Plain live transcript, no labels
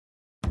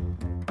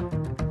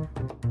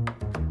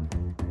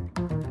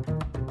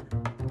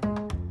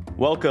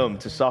Welcome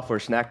to Software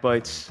Snack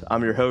Bites.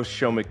 I'm your host,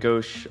 Shomik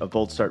Ghosh of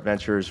Bold Start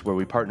Ventures, where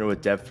we partner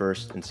with dev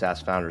first and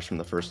SaaS founders from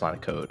the first line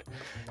of code.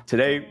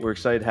 Today, we're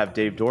excited to have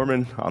Dave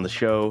Dorman on the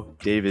show.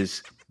 Dave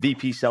is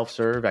VP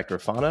Self-Serve at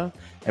Grafana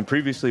and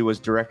previously was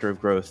Director of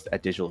Growth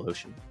at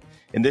DigitalOcean.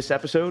 In this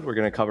episode, we're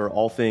going to cover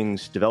all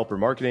things developer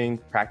marketing,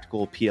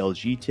 practical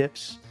PLG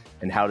tips,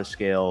 and how to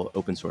scale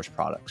open source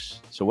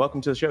products. So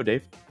welcome to the show,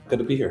 Dave. Good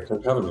to be here.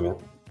 Thanks for having me, man.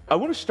 I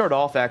want to start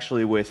off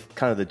actually with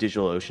kind of the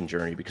DigitalOcean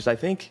journey, because I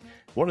think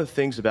one of the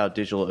things about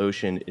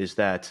DigitalOcean is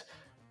that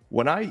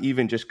when I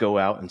even just go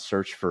out and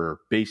search for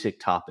basic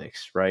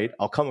topics, right,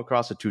 I'll come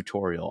across a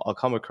tutorial, I'll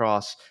come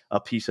across a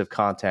piece of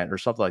content or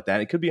something like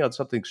that. It could be on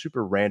something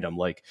super random,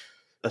 like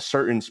a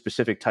certain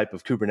specific type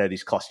of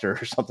Kubernetes cluster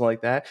or something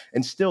like that.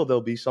 And still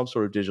there'll be some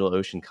sort of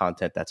DigitalOcean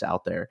content that's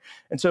out there.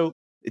 And so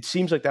it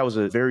seems like that was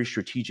a very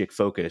strategic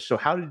focus. So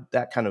how did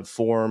that kind of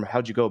form?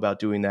 How'd you go about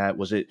doing that?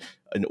 Was it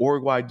an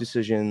org-wide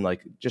decision?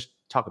 Like, just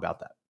talk about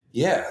that.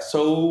 Yeah.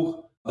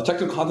 So the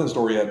technical content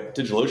story at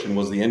DigitalOcean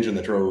was the engine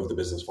that drove the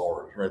business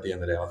forward, right, at the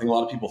end of the day. I think a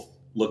lot of people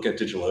look at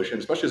DigitalOcean,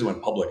 especially as it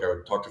went public. I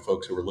would talk to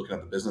folks who were looking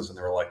at the business and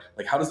they were like,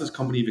 how does this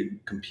company even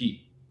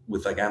compete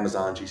with like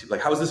Amazon, GTM?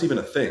 Like, how is this even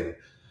a thing?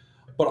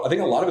 But I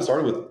think a lot of it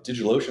started with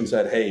DigitalOcean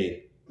said,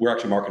 hey, we're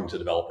actually marketing to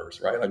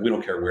developers, right? Like, we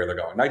don't care where they're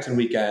going, nights and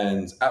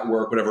weekends, at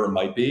work, whatever it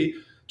might be.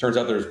 Turns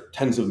out there's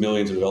tens of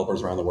millions of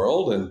developers around the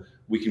world, and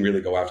we can really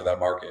go after that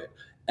market.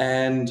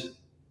 And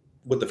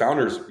with the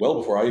founders, well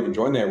before I even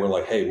joined there, we're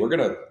like, hey, we're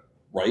going to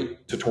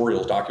write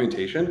tutorials,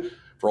 documentation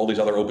for all these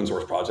other open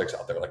source projects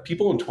out there. Like,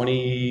 people in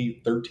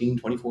 2013,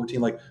 2014,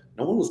 like,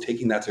 no one was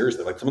taking that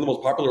seriously. Like, some of the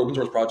most popular open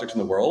source projects in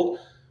the world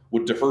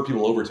would defer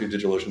people over to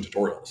DigitalOcean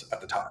tutorials at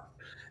the time.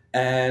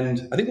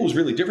 And I think what was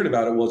really different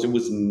about it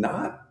was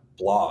not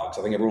blogs.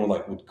 I think everyone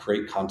would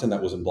create content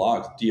that was in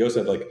blogs. Dio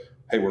said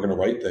hey, we're going to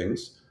write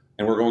things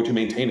and we're going to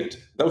maintain it.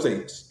 That was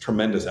a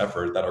tremendous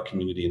effort that our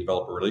community and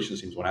developer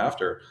relations teams went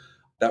after.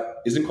 That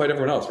isn't quite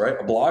everyone else, right?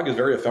 A blog is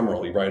very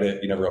ephemeral. You write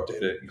it, you never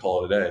update it, you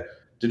call it a day.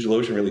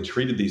 DigitalOcean really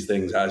treated these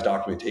things as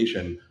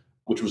documentation,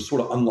 which was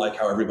sort of unlike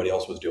how everybody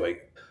else was doing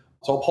it.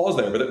 So I'll pause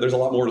there, but there's a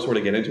lot more to sort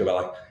of get into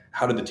about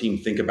how did the team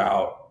think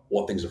about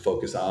what things to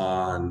focus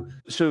on.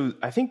 So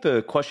I think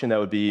the question that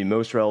would be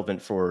most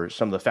relevant for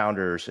some of the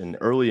founders and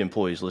early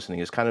employees listening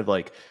is kind of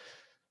like,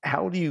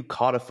 how do you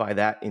codify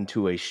that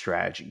into a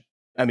strategy?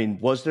 I mean,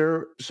 was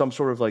there some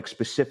sort of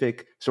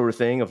specific sort of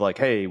thing of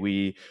hey,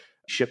 we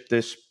shipped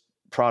this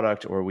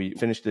product or we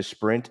finished this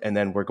sprint and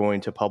then we're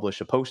going to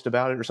publish a post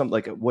about it or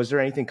something? Was there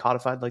anything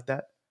codified like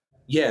that?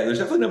 Yeah, there's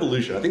definitely an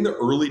evolution. I think the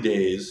early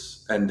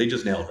days, and they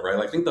just nailed it, right?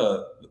 I think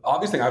the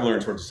obvious thing I've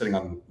learned sort of sitting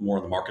on more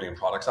on the marketing and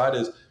product side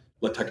is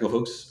let technical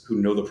folks who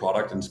know the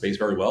product and space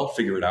very well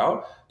figure it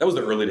out. That was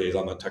the early days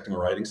on the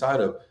technical writing side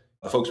of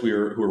the folks who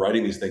were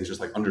writing these things,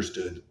 just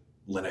understood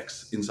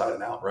Linux inside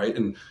and out, right?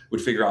 And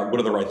would figure out what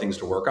are the right things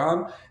to work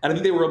on. And I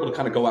think they were able to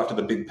kind of go after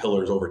the big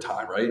pillars over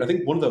time, right? And I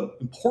think one of the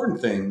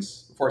important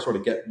things, before I sort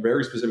of get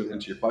very specifically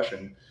into your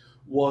question,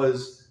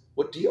 was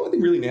what Dio, I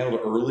think, really nailed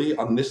early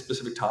on this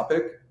specific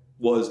topic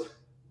was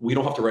we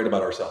don't have to write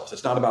about ourselves.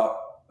 It's not about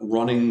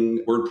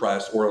running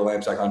WordPress or a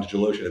LAMP stack on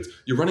DigitalOcean. It's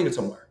you're running it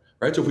somewhere.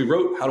 Right? So if we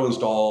wrote how to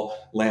install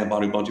LAMP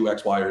on Ubuntu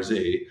X, Y, or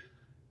Z,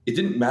 it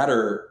didn't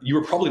matter. You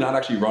were probably not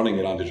actually running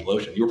it on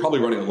DigitalOcean. You were probably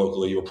running it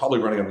locally. You were probably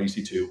running it on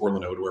EC2 or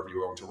Linode, wherever you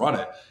were going to run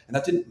it. And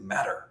that didn't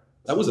matter.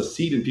 That was a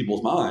seed in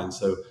people's minds.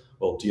 So,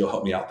 well, Dio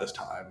helped me out this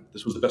time.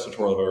 This was the best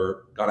tutorial I've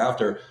ever gone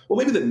after. Well,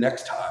 maybe the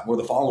next time or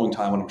the following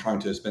time when I'm trying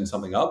to spin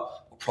something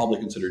up, I'll probably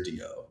consider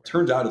Dio.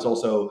 Turns out it's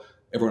also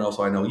everyone else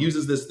I know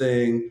uses this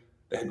thing.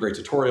 They had great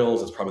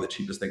tutorials. It's probably the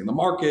cheapest thing in the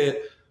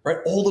market. Right,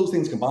 all those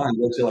things combined,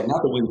 let's say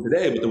not the win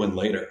today, but the win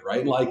later,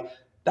 right?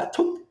 That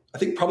took, I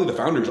think probably the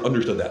founders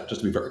understood that,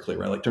 just to be very clear,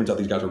 right? Turns out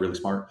these guys are really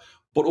smart.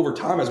 But over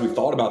time, as we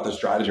thought about the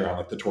strategy around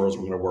the tutorials we're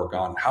going to work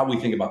on, how we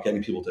think about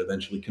getting people to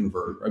eventually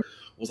convert, right?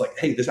 Was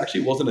hey, this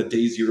actually wasn't a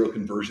day zero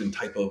conversion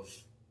type of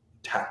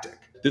tactic.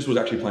 This was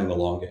actually playing the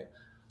long game.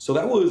 So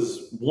that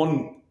was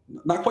one,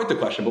 not quite the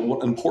question, but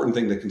one important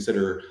thing to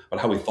consider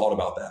about how we thought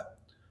about that.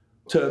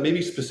 To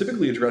maybe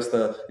specifically address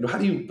how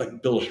do you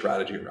build a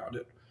strategy around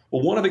it?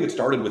 Well, one, I think it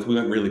started with, we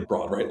went really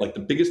broad, right? The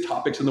biggest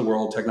topics in the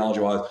world,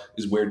 technology-wise,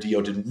 is where Dio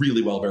did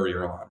really well very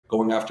early on.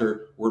 Going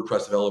after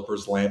WordPress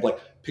developers, LAMP,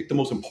 pick the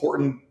most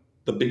important,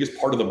 the biggest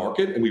part of the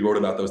market, and we wrote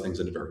about those things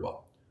and did very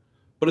well.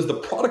 But as the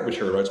product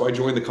matured, right? So I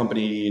joined the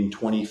company in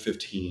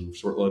 2015,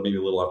 sort of maybe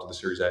a little after the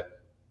Series A.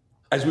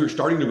 As we were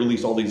starting to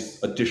release all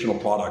these additional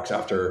products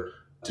after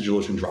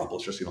DigitalOcean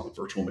Droplets, just,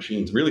 virtual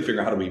machines, really figuring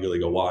out how do we really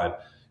go wide.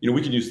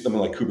 We could use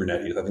something like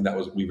Kubernetes. I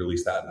think we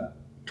released that in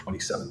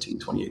 2017,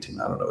 2018,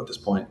 I don't know at this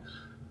point.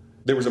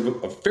 There was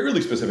a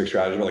fairly specific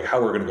strategy about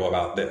how we're going to go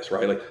about this,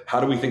 right?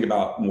 How do we think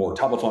about more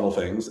top of funnel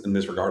things in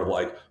this regard of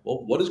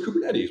what is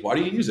Kubernetes? Why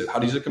do you use it? How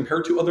does it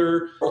compare to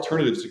other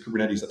alternatives to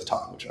Kubernetes at the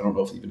time, which I don't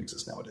know if it even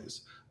exists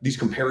nowadays. These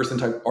comparison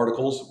type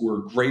articles were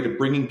great at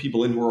bringing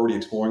people in who are already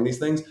exploring these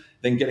things,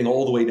 then getting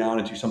all the way down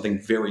into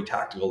something very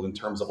tactical in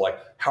terms of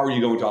how are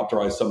you going to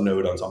optimize some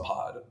node on some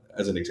pod,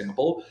 as an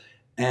example.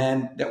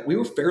 And that we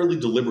were fairly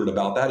deliberate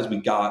about that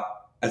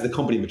as the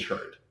company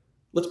matured.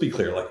 Let's be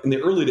clear, like in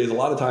the early days, a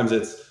lot of times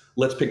it's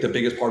let's pick the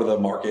biggest part of the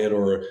market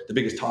or the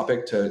biggest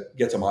topic to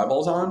get some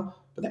eyeballs on.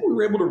 But then we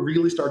were able to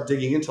really start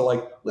digging into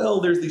like, well,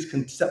 there's these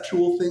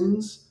conceptual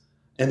things.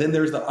 And then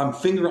there's I'm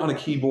finger on a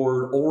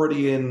keyboard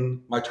already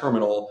in my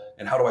terminal.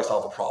 And how do I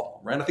solve a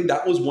problem? Right. And I think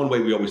that was one way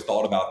we always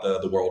thought about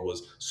the world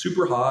was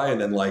super high. And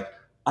then like,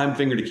 I'm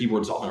finger to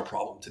keyboard solving a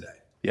problem today.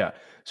 Yeah.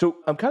 So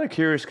I'm kind of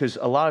curious because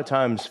a lot of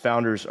times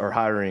founders are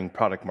hiring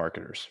product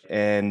marketers.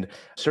 And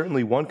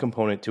certainly one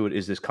component to it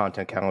is this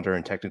content calendar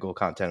and technical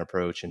content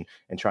approach and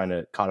trying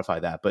to codify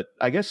that. But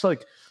I guess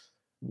like,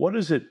 what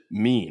does it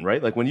mean,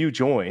 right? Like when you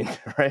joined,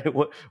 right?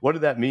 What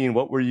did that mean?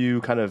 What were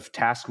you kind of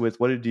tasked with?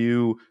 What did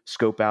you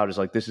scope out as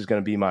like, this is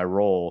going to be my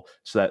role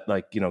so that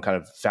like, you know, kind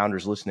of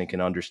founders listening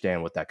can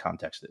understand what that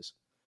context is?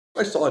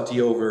 I saw it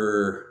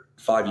over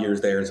 5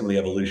 years there and some of the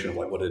evolution of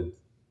like, what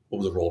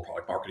was the role of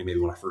product marketing maybe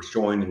when I first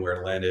joined and where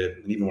it landed.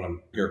 And even when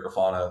I'm here at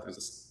Grafana,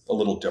 it's a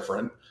little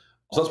different.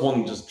 So that's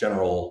one just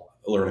general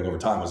learning over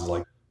time was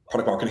like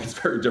product marketing is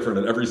very different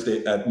at every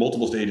state, at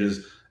multiple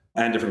stages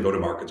and different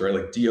go-to-markets, right?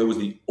 Like DO was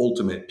the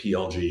ultimate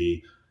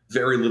PLG,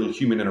 very little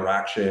human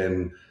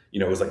interaction. You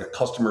know, it was like a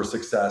customer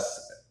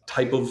success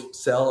type of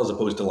sell as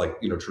opposed to like,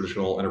 you know,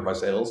 traditional enterprise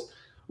sales,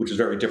 which is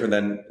very different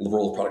than the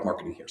role of product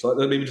marketing here. So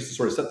that maybe just to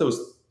sort of set those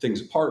things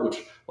apart,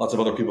 which lots of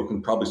other people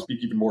can probably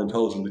speak even more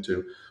intelligently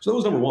to. So that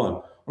was number one.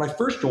 When I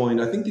first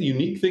joined, I think the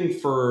unique thing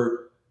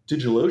for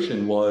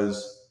DigitalOcean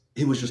was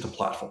it was just a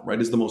platform, right?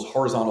 It's the most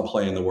horizontal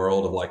play in the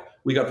world of like,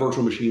 we got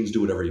virtual machines,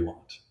 do whatever you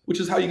want, which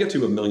is how you get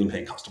to 1 million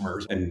paying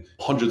customers and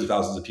hundreds of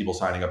thousands of people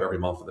signing up every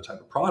month for the type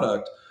of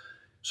product.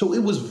 So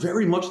it was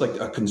very much like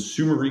a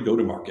consumery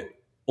go-to-market,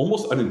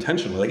 almost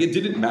unintentionally. Like it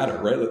didn't matter,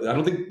 right? I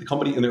don't think the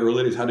company in the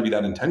early days had to be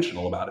that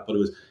intentional about it, but it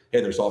was,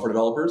 hey, they're software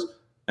developers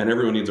and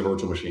everyone needs a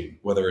virtual machine,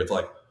 whether it's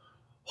like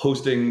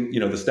hosting, you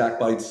know, the Stack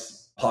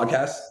Bytes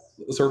podcast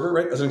server,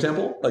 right? As an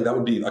example, like that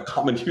would be a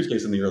common use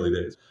case in the early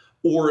days.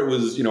 Or it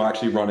was, you know,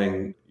 actually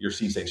running your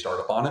seed stage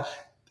startup on it.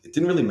 It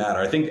didn't really matter.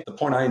 I think the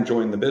point I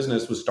enjoyed in the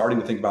business was starting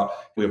to think about,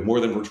 we have more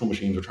than virtual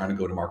machines we're trying to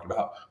go to market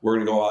about. We're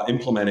going to go out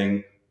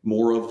implementing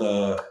more of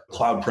the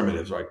cloud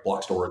primitives, right?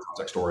 Block storage,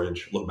 context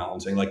storage, load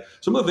balancing. Like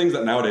some of the things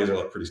that nowadays are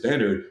like pretty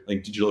standard,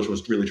 like DigitalOcean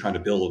was really trying to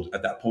build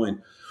at that point,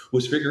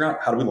 was figuring out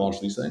how do we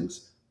launch these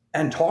things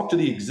and talk to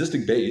the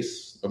existing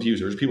base of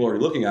users, people already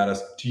looking at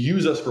us, to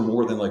use us for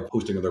more than like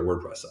hosting of their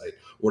WordPress site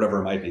or whatever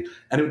it might be.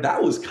 And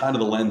that was kind of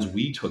the lens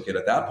we took it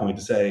at that point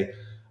to say,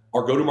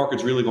 our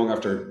go-to-market's really going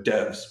after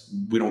devs.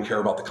 We don't care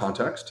about the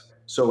context.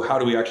 So how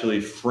do we actually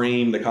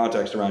frame the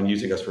context around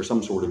using us for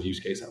some sort of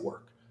use case at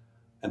work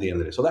at the end of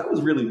the day? So that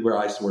was really where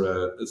I sort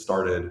of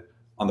started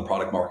on the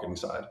product marketing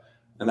side.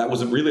 And that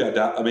was really,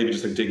 maybe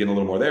just like dig in a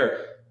little more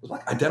there, was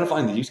like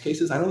identifying the use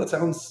cases. I know that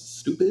sounds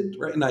stupid,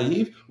 right? And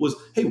naive was,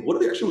 hey, what are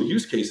the actual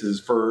use cases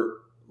for,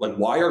 like,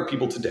 why are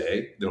people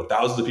today, you know,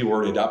 thousands of people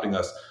already adopting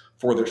us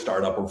for their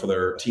startup or for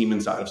their team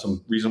inside of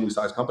some reasonably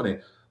sized company?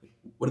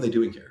 What are they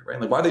doing here, right?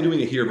 Like, why are they doing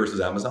it here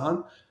versus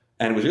Amazon?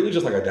 And it was really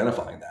just like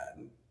identifying that.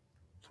 And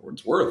for what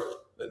it's worth,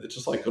 it's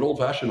just like good old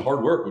fashioned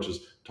hard work, which is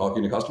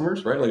talking to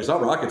customers, right? Like it's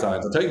not rocket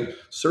science. I'll tell you,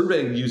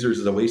 surveying users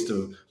is a waste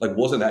of, like,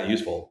 wasn't that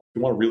useful. If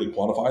you want to really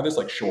quantify this,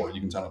 like, sure, you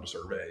can sign up a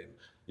survey and,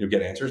 you know,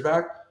 get answers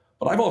back.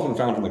 But I've often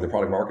found from like the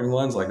product marketing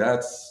lens, like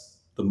that's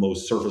the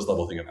most surface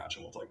level thing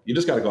imaginable. It's like, you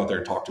just got to go out there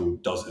and talk to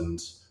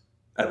dozens,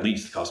 at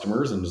least,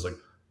 customers. And just like,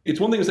 it's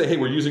one thing to say, hey,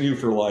 we're using you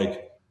for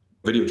like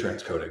video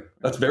transcoding.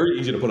 That's very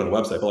easy to put on a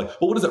website, but like,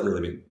 well, what does that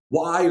really mean?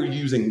 Why are you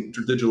using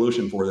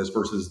DigitalOcean for this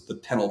versus the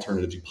 10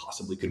 alternatives you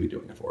possibly could be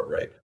doing it for,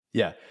 right?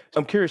 Yeah.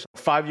 I'm curious,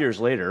 5 years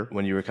later,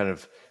 when you were kind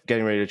of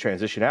getting ready to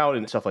transition out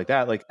and stuff like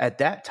that, like at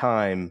that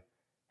time,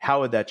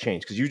 how had that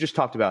changed? Because you just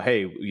talked about,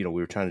 hey, you know,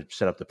 we were trying to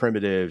set up the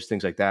primitives,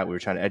 things like that. We were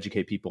trying to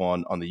educate people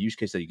on the use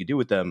case that you could do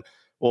with them.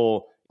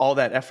 Well, all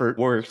that effort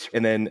worked.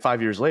 And then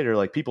 5 years later,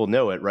 like people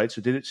know it, right?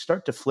 So did it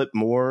start to flip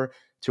more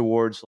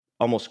towards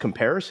almost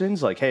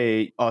comparisons, like,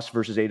 hey, us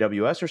versus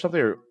AWS or something?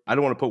 Or I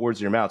don't want to put words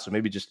in your mouth. So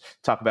maybe just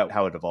talk about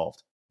how it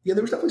evolved. Yeah,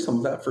 there was definitely some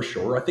of that for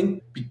sure. I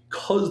think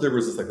because there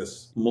was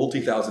this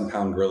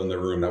multi-thousand-pound gorilla in the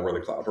room that were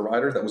the cloud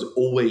providers, that was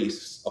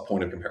always a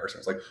point of comparison.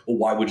 It's like, well,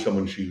 why would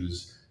someone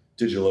choose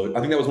DigitalOcean? I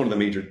think that was one of the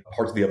major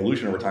parts of the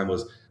evolution over time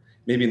was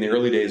maybe in the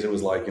early days, it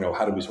was like, you know,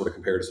 how do we sort of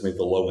compare to some of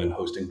the low-end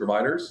hosting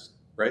providers,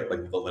 right?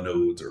 Like the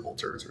Linodes or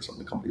Vulturs or some of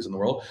the companies in the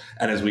world.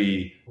 And as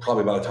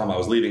probably by the time I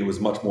was leaving, it was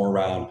much more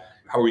around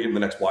how are we getting the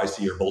next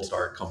YC or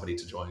Boltstar company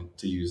to join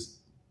to use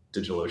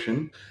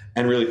DigitalOcean,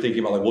 and really thinking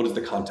about like, what is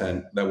the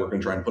content that we're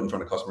going to try and put in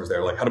front of customers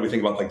there? Like, how do we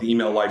think about like the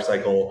email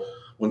lifecycle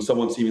when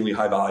someone seemingly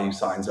high value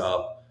signs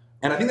up?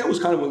 And I think that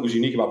was kind of what was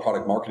unique about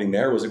product marketing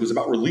there was it was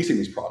about releasing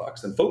these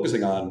products and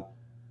focusing on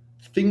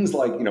things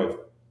like, you know,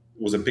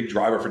 was a big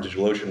driver for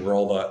DigitalOcean were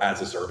all the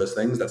as a service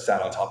things that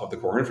sat on top of the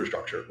core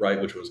infrastructure,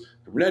 right? Which was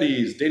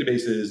Kubernetes,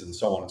 databases, and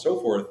so on and so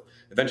forth,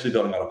 eventually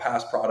building out a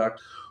PaaS product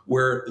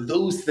where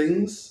those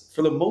things,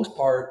 for the most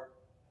part,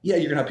 yeah,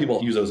 you're going to have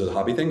people use those as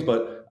hobby things,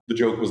 but the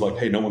joke was like,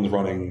 hey, no one's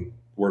running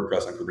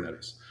WordPress and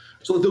Kubernetes.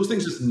 So those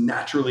things just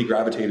naturally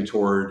gravitated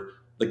toward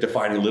like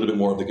defining a little bit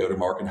more of the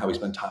go-to-market and how we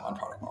spend time on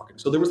product marketing.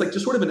 So there was like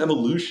just sort of an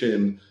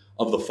evolution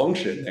of the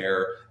function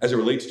there as it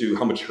relates to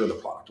how mature the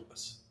product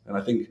was. And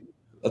I think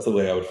that's the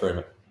way I would frame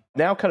it.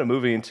 Now kind of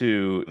moving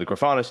into the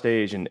Grafana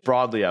stage and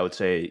broadly, I would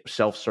say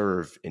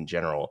self-serve in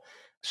general.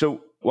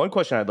 So one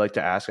question I'd like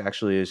to ask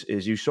actually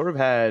is you sort of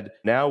had,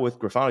 now with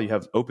Grafana, you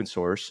have open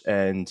source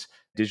and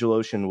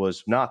DigitalOcean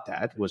was not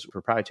that, was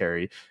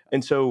proprietary.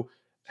 And so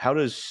how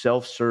does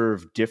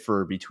self-serve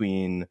differ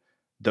between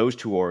those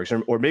two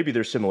orgs? Or maybe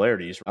there's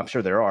similarities. I'm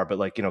sure there are, but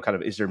like, kind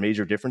of, is there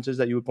major differences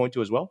that you would point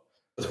to as well?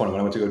 It's funny, when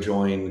I went to go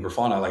join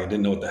Grafana, like I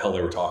didn't know what the hell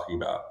they were talking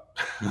about.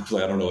 I was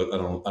like, I don't know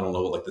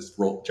what like this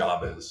role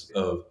job is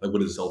of like,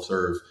 what is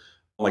self-serve?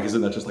 Like,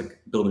 isn't that just like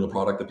building a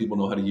product that people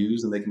know how to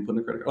use and they can put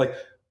in a credit card? Like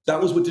that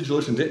was what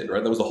DigitalOcean did,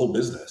 right? That was the whole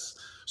business.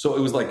 So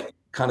it was like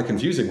kind of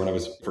confusing when I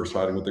was first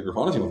starting with the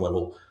Grafana team. I was like,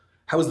 well,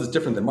 how is this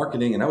different than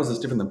marketing? And how is this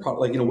different than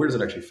product? Like, where does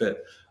it actually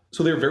fit?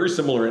 So they're very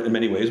similar in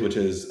many ways, which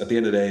is at the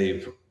end of the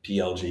day,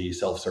 PLG,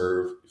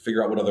 self-serve,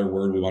 figure out what other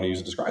word we want to use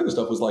to describe this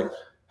stuff, was like,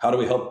 how do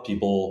we help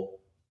people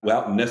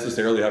without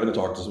necessarily having to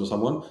talk to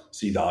someone,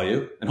 see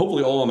value, and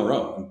hopefully all on their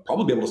own, and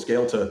probably be able to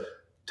scale to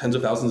tens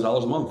of thousands of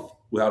dollars a month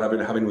without having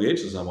to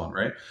engage with someone,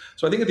 right?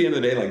 So I think at the end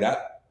of the day, like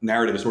that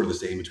narrative is sort of the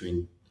same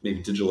between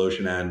maybe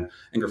DigitalOcean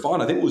and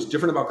Grafana. I think what was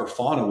different about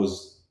Grafana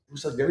was it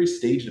was like very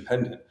stage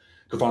dependent.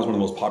 Grafana is one of the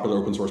most popular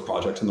open source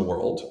projects in the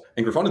world,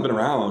 and Grafana's been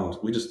around.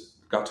 We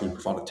just got to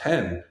Grafana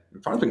 10.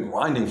 Grafana's been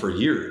grinding for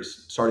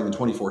years, starting in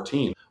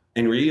 2014,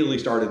 and really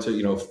started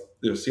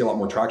to see a lot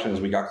more traction as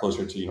we got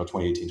closer to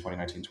 2018,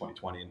 2019,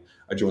 2020. And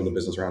I joined the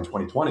business around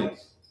 2020.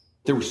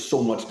 There was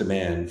so much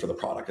demand for the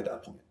product at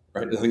that point,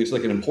 right? I think it's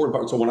like an important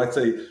part. So when I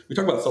say we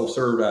talk about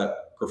self-serve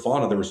at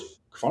Grafana,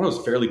 Grafana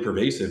was fairly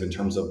pervasive in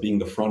terms of being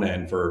the front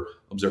end for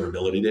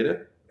observability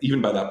data,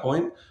 even by that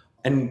point.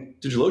 And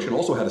DigitalOcean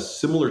also had a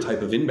similar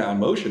type of inbound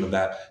motion of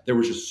that. There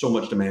was just so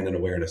much demand and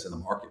awareness in the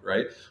market,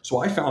 right? So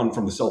I found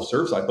from the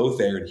self-serve side, both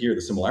there and here,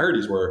 the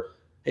similarities were,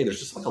 hey, there's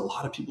just like a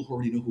lot of people who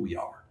already know who we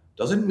are.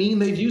 Doesn't mean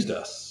they've used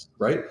us,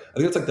 right? I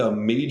think that's like the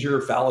major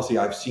fallacy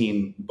I've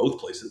seen both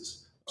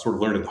places. Sort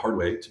of learned it the hard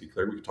way, to be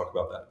clear. We could talk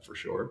about that for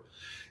sure.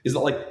 Is that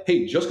like,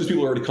 hey, just because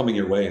people are already coming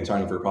your way and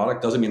signing for a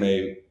product doesn't mean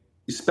they,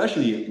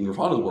 especially in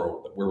Grafana's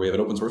world, where we have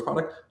an open source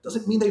product,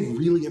 doesn't mean they've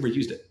really ever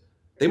used it.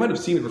 They might have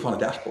seen the Grafana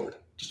dashboard,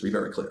 just to be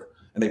very clear.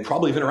 And they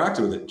probably have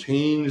interacted with it,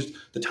 changed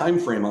the time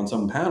frame on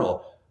some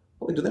panel.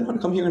 Well, like, do they want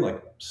to come here and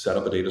like set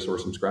up a data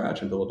source from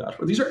scratch and build a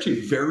dashboard? These are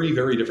actually very,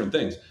 very different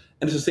things.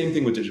 And it's the same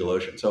thing with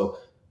DigitalOcean. So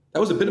that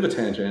was a bit of a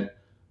tangent,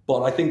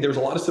 but I think there's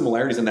a lot of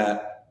similarities in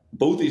that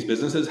both these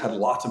businesses had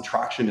lots of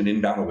traction and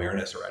inbound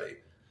awareness already.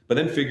 But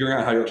then figuring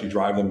out how you actually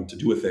drive them to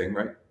do a thing,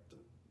 right?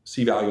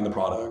 See value in the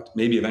product,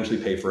 maybe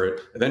eventually pay for it,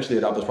 eventually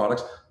adopt those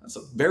products. That's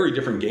a very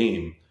different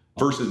game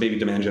versus maybe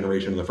demand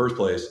generation in the first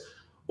place,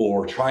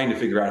 or trying to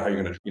figure out how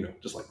you're going to,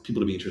 just like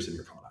people to be interested in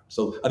your product.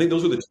 So I think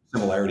those are the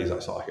similarities I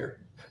saw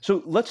here.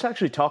 So let's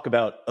actually talk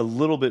about a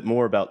little bit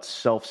more about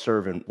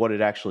self-serve and what it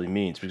actually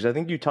means, because I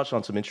think you touched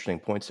on some interesting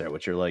points there,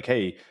 which are like,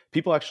 hey,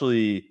 people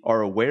actually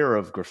are aware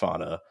of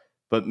Grafana,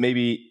 but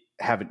maybe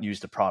haven't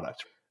used the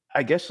product.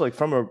 I guess like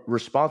from a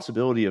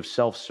responsibility of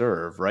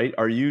self-serve, right?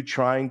 Are you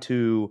trying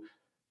to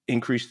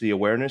increase the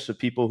awareness of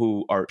people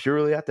who are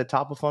purely at the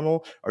top of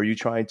funnel? Are you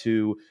trying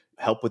to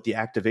help with the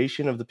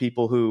activation of the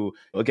people who,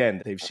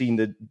 again, they've seen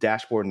the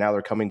dashboard and now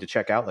they're coming to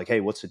check out, like, hey,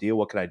 what's the deal?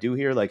 What can I do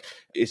here? Like,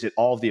 is it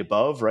all of the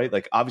above, right?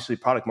 Like, obviously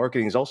product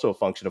marketing is also a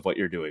function of what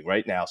you're doing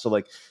right now. So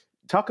like,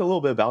 talk a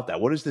little bit about that.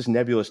 What does this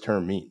nebulous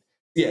term mean?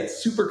 Yeah,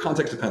 it's super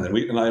context dependent.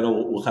 And I know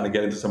we'll kind of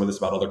get into some of this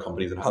about other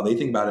companies and how they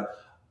think about it.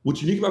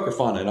 What's unique about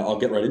Grafana, and I'll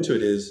get right into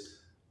it, is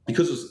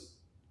because of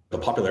the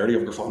popularity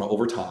of Grafana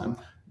over time,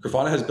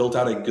 Grafana has built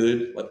out a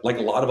good, like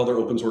a lot of other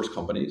open source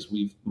companies,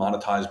 we've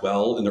monetized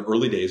well in the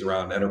early days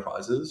around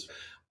enterprises.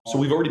 So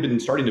we've already been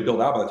starting to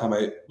build out. By the time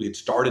we had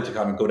started to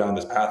kind of go down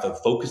this path of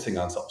focusing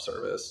on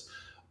self-service,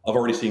 I've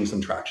already seen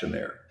some traction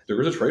there.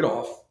 There is a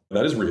trade-off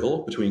that is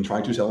real between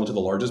trying to sell into the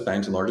largest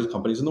banks and largest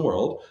companies in the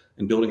world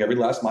and building every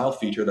last mile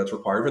feature that's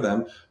required for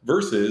them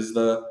versus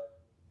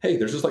hey,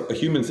 there's just like a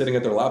human sitting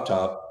at their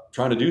laptop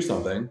trying to do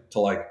something to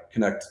like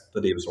connect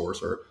the data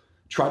source or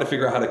try to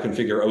figure out how to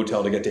configure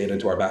OTel to get data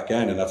into our back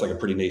end. And that's like a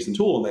pretty nascent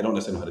tool and they don't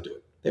necessarily know how to do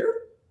it. They're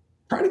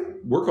trying to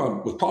work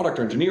on with product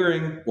or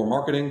engineering or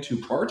marketing to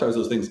prioritize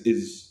those things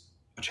is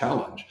a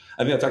challenge.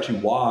 I think that's actually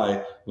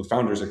why the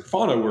founders at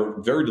Grafana were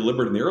very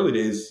deliberate in the early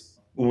days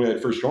when we had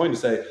first joined to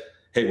say,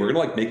 hey, we're going to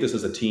like make this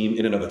as a team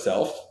in and of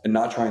itself and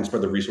not try and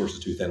spread the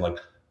resources too thin. Like,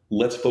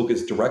 let's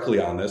focus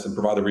directly on this and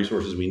provide the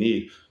resources we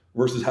need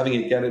versus having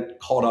it get it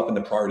caught up in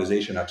the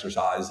prioritization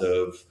exercise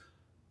of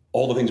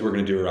all the things we're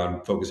going to do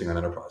around focusing on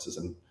enterprises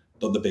and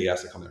the big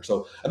asset come there.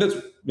 So I think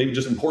it's maybe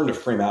just important to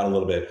frame out a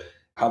little bit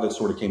how this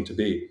sort of came to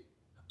be.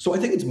 So I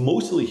think it's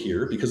mostly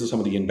here because of some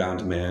of the inbound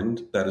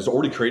demand that is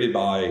already created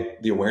by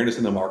the awareness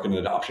in the market and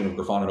adoption of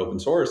Grafana and open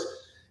source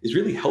is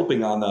really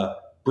helping on the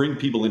bring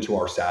people into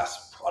our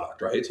SaaS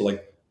product, right? So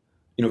like,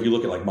 if you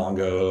look at like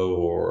Mongo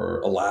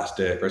or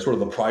Elastic, right, sort of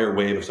the prior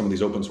wave of some of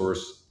these open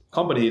source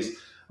companies,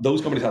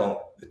 those companies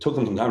it took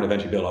them some time to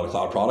eventually build out a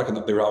cloud product,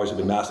 and they were obviously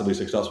been massively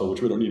successful,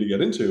 which we don't need to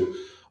get into.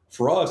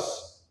 For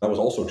us, that was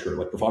also true.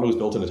 Like Grafana was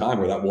built in a time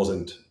where that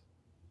wasn't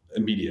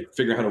immediate.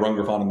 Figuring out how to run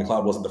Grafana in the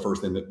cloud wasn't the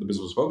first thing that the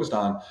business was focused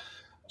on.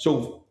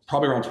 So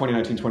probably around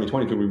 2019,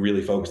 2020, we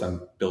really focused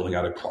on building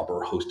out a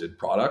proper hosted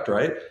product,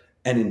 right?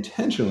 And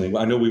intentionally,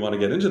 I know we want to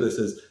get into this,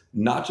 is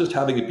not just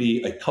having it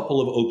be a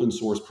couple of open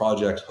source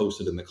projects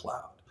hosted in the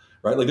cloud,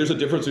 right? Like there's a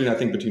difference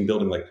between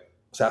building like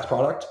a SaaS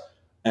product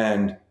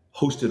and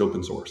hosted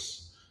open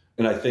source.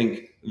 And I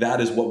think that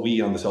is what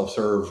we on the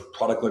self-serve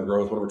product-led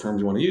growth, whatever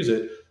terms you want to use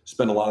it,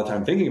 spend a lot of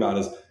time thinking about,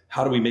 is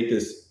how do we make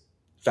this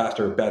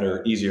faster,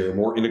 better, easier,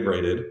 more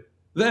integrated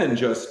than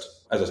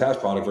just as a SaaS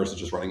product versus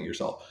just running it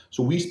yourself.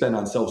 So we spend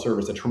on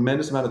self-service a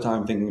tremendous amount of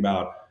time thinking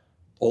about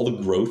all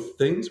the growth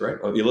things, right?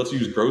 Let's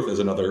use growth as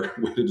another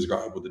way to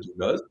describe what the team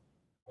does.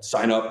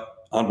 Sign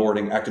up,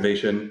 onboarding,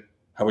 activation.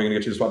 How are we going to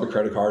get you to swipe a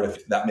credit card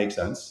if that makes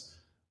sense?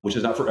 Which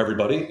is not for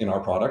everybody in our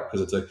product,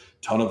 because it's a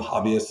ton of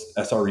hobbyists,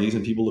 SREs,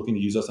 and people looking to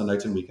use us on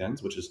nights and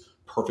weekends, which is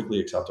perfectly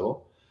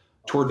acceptable.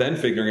 Toward then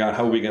figuring out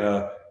how are we going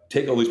to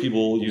take all these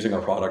people using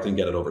our product and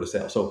get it over to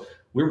sale. So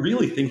we're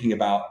really thinking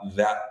about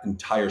that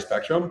entire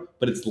spectrum,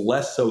 but it's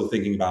less so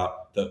thinking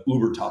about the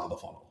uber top of the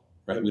funnel,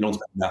 right? We don't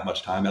spend that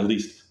much time, at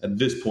least at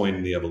this point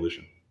in the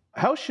evolution.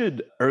 How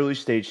should early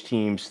stage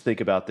teams think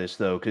about this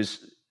though?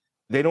 Because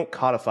they don't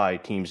codify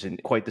teams in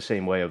quite the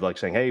same way of like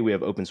saying, hey, we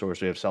have open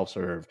source, we have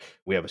self-serve,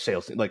 we have a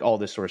sales team, like all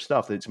this sort of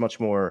stuff. It's much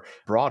more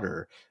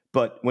broader.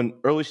 But when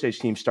early stage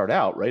teams start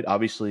out, right,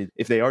 obviously,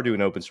 if they are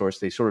doing open source,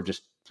 they sort of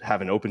just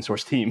have an open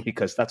source team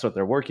because that's what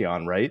they're working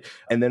on, right?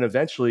 And then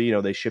eventually,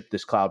 they ship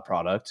this cloud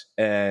product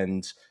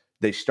and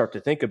they start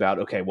to think about,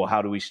 okay, well,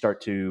 how do we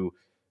start to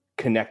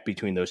connect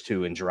between those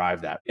two and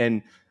drive that?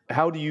 And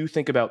how do you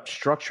think about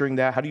structuring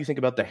that? How do you think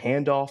about the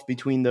handoff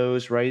between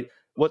those, right?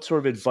 What sort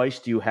of advice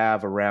do you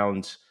have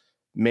around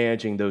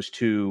managing those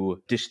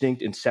two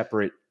distinct and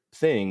separate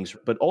things,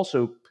 but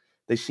also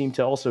they seem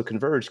to also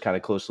converge kind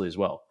of closely as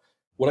well?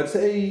 What I'd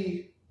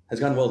say has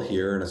gone well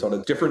here, and I saw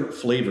the different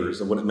flavors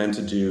of what it meant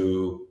to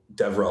do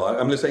DevRel.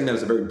 I'm just saying that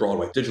as a very broad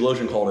way.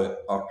 DigitalOcean called it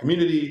our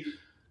community.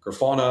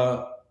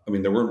 Grafana,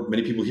 there weren't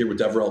many people here with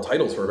DevRel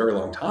titles for a very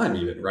long time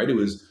even, right? It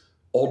was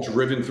all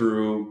driven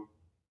through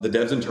the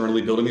devs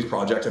internally building these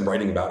projects and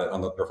writing about it on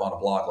the Grafana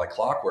blog like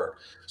clockwork.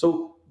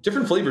 So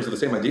different flavors of the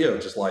same idea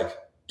of just like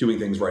doing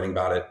things, writing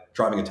about it,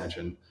 driving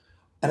attention.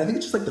 And I think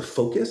it's just like the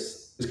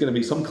focus is going to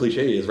be, some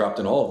cliche is wrapped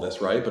in all of this,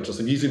 right? But just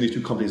like using these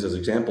two companies as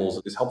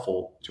examples is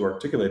helpful to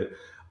articulate it,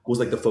 was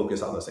like the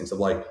focus on those things of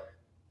like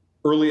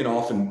early and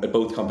often at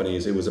both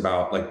companies, it was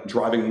about like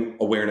driving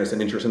awareness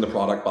and interest in the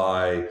product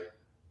by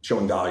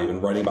showing value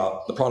and writing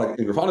about the product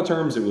in Grafana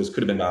terms. Could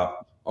have been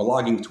about a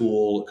logging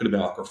tool. It could have been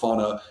about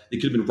Grafana. It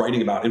could have been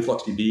writing about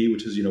InfluxDB,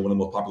 which is, one of the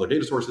most popular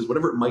data sources,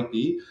 whatever it might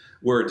be,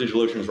 where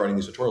DigitalOcean was writing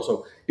these tutorials.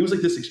 So it was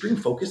like this extreme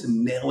focus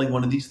and nailing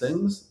one of these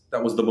things.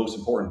 That was the most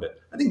important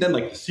bit. I think then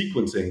like the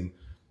sequencing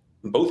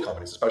in both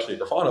companies, especially at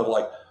Grafana, of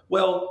like,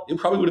 well, it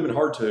probably would have been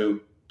hard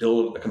to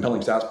build a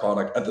compelling SaaS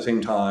product at the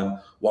same time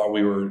while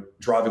we were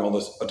driving all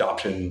this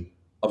adoption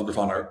of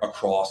Grafana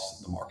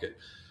across the market.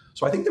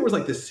 So I think there was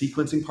like this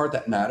sequencing part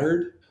that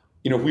mattered.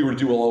 If we were to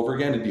do all over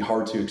again, it'd be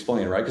hard to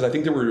explain, right? Because I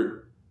think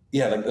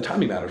like the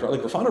timing matters, right?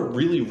 Like Grafana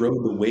really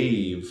rode the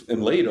wave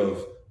and late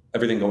of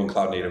everything going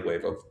cloud native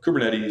wave of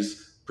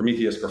Kubernetes,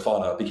 Prometheus,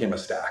 Grafana became a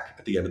stack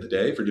at the end of the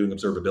day for doing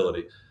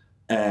observability.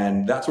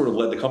 And that sort of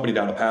led the company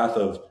down a path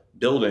of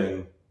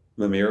building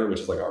Mimir,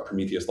 which is like our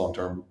Prometheus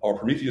long-term, our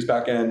Prometheus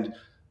backend,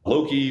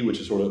 Loki, which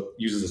is sort of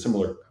uses a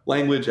similar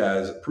language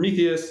as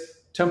Prometheus,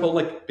 Temple,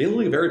 like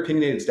basically a very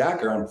opinionated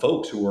stack around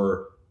folks who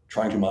were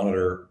trying to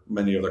monitor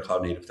many other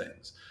cloud native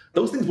things.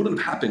 Those things wouldn't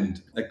have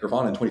happened at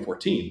Grafana in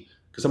 2014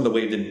 because some of the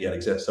wave didn't yet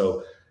exist.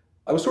 So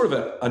I was sort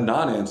of a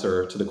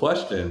non-answer to the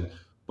question,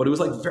 but it was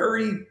like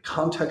very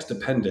context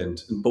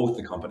dependent in both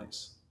the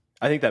companies.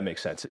 I think that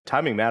makes sense.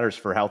 Timing matters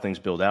for how things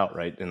build out,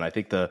 right? And I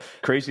think the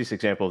craziest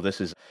example of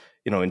this is,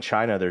 in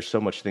China, there's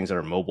so much things that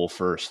are mobile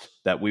first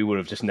that we would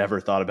have just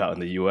never thought about in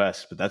the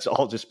US, but that's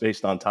all just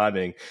based on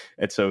timing.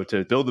 And so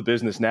to build a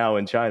business now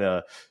in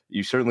China,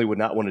 you certainly would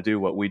not want to do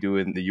what we do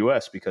in the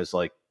US because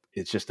like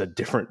it's just a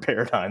different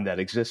paradigm that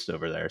exists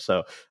over there.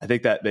 So I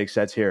think that makes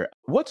sense here.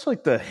 What's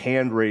like the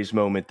hand raise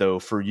moment though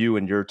for you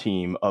and your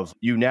team of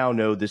you now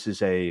know this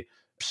is a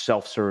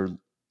self-serve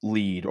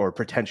lead or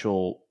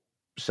potential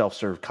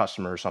self-serve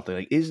customer or something?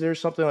 Like, is there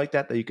something like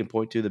that you can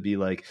point to be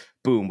like,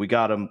 boom, we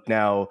got them,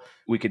 now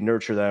we can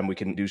nurture them, we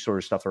can do sort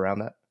of stuff around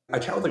that? I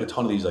chat with like a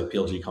ton of these like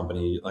PLG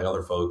company, like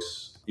other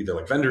folks, either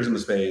like vendors in the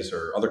space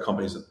or other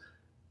companies.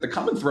 The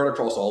common thread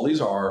across all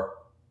these are,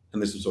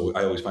 and this is what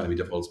I always find to be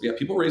difficult, is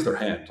people raise their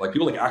hand. Like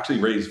people like actually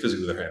raise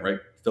physically their hand, right?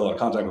 Fill out a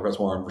contact request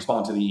form,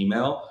 respond to the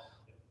email.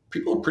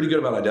 People are pretty good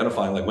about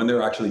identifying like when they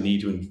actually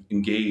need to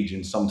engage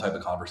in some type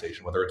of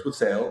conversation, whether it's with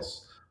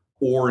sales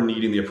or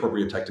needing the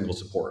appropriate technical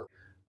support.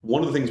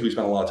 One of the things we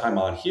spend a lot of time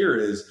on here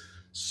is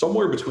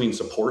somewhere between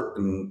support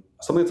and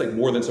something that's like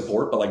more than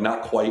support, but like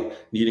not quite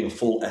needing a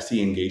full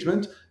SE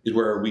engagement is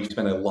where we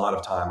spend a lot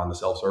of time on the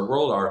self-serve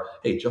world.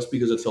 Hey, just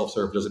because it's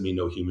self-serve doesn't mean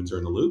no humans are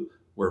in the loop.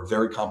 We're a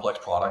very complex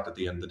product at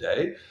the end of the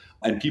day,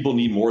 and people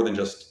need more than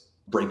just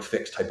break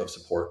fix type of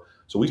support.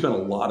 So we spend a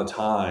lot of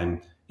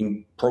time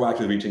in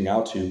proactively reaching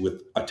out to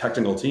with a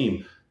technical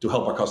team to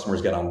help our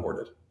customers get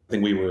onboarded. I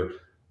think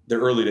the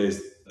early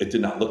days, it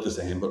did not look the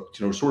same, but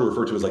sort of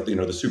referred to as like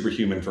the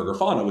superhuman for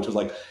Grafana, which was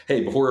like,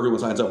 hey, before everyone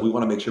signs up, we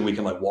want to make sure we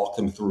can like walk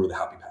them through the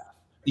happy path,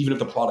 even if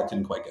the product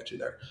didn't quite get you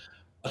there.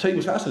 I'll tell you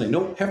what's fascinating.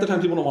 No, half the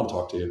time people don't want to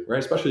talk to you, right?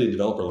 Especially in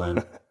developer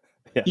land.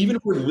 Yeah. Even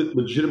if we're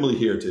legitimately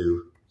here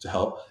to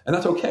help, and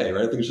that's okay,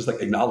 right? I think it's just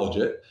like acknowledge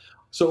it.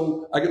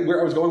 So where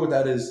I was going with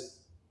that is,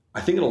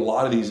 I think in a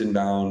lot of these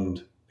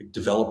inbound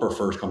developer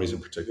first companies in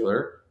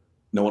particular,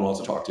 no one wants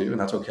to talk to you, and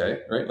that's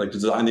okay, right? Like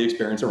design the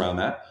experience around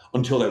that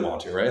until they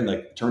want to, right? And like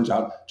it turns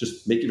out,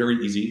 just make it very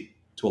easy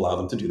to allow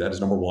them to do that is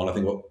number one. I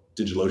think what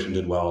DigitalOcean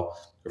did well,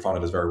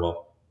 Grafana does very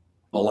well,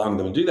 allowing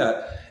them to do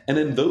that. And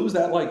then those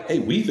that like, hey,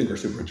 we think are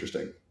super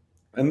interesting,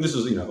 and this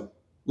is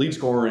lead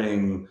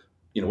scoring,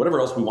 whatever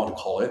else we want to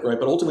call it, right?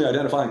 But ultimately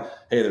identifying,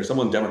 hey, there's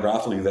someone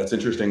demographically that's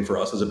interesting for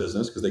us as a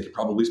business because they could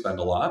probably spend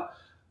a lot,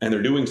 and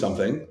they're doing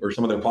something, or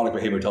some of their product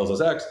behavior tells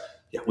us X.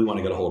 Yeah, we want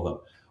to get a hold of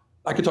them.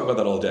 I could talk about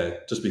that all day,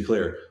 just to be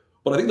clear.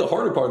 But I think the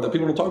harder part that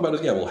people don't talk about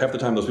is, half the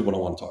time those people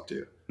don't want to talk to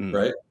you,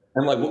 right?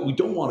 And like what we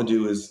don't want to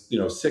do is,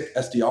 sick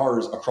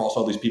SDRs across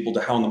all these people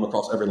to hound them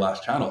across every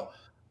last channel.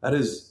 That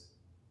is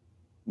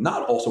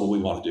not also what we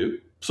want to do.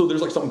 So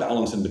there's like some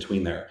balance in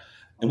between there.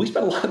 And we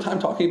spend a lot of time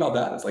talking about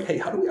that. It's like, hey,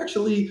 how do we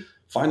actually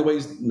find the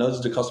ways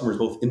nudge to customers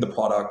both in the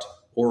product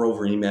or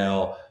over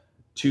email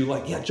to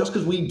like, just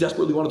because we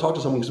desperately want to talk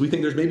to someone because we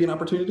think there's maybe an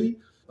opportunity,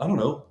 I don't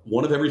know,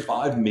 1 of every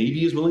 5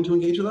 maybe is willing to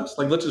engage with us.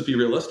 Like, let's just be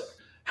realistic.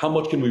 How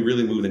much can we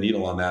really move the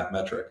needle on that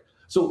metric?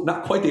 So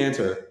not quite the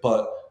answer,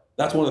 but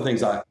that's one of the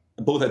things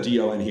both at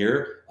DO and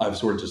here, I've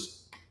sort of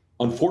just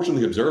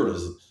unfortunately observed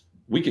is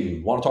we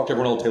can want to talk to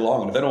everyone all day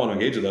long. And if they don't want to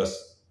engage with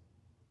us,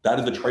 that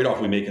is the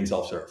trade-off we make in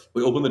self-serve.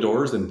 We open the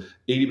doors and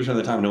 80% of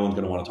the time, no one's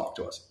going to want to talk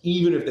to us,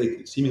 even if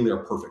they seemingly are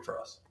perfect for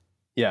us.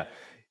 Yeah.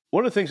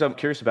 One of the things I'm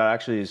curious about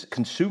actually is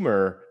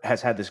consumer has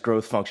had this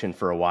growth function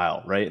for a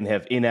while, right? And they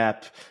have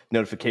in-app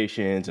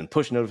notifications and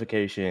push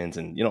notifications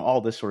and, all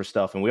this sort of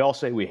stuff. And we all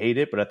say we hate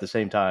it, but at the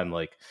same time,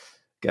 like,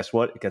 guess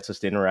what? It gets us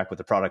to interact with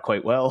the product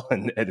quite well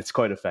and it's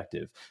quite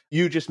effective.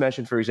 You just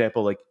mentioned, for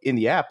example, like in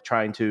the app,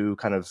 trying to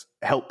kind of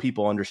help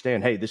people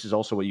understand, hey, this is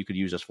also what you could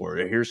use us for.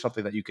 Here's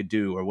something that you could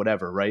do or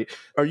whatever, right?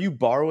 Are you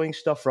borrowing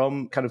stuff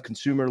from kind of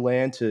consumer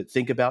land to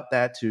think about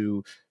that,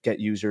 to get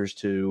users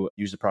to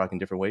use the product in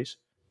different ways?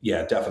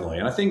 Yeah, definitely.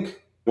 And I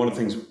think one of the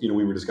things,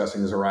 we were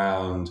discussing is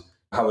around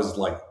how is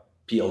like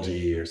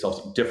PLG or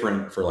self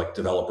different for like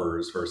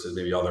developers versus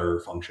maybe other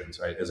functions,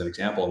 right? As an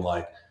example. And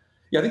like,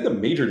 I think the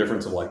major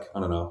difference of like, I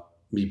don't know,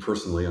 me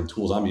personally on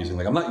tools I'm using,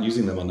 like I'm not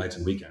using them on nights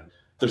and weekends.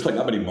 There's like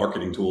not many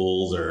marketing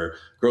tools or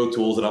growth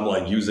tools that I'm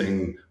like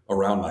using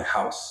around my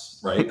house,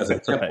 right? As an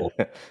example.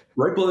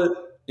 Right.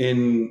 But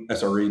in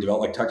SRE, develop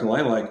like technical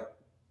and like,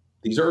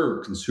 these are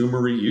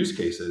consumer use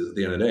cases at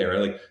the end of the day, right?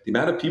 Like the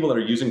amount of people that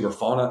are using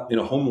Grafana in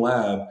a home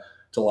lab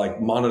to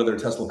like monitor their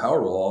Tesla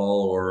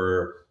Powerwall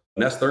or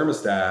Nest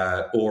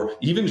thermostat, or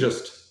even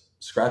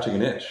just scratching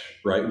an itch,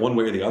 right? One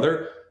way or the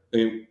other. I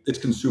mean, it's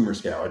consumer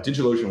scale.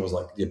 DigitalOcean was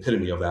like the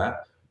epitome of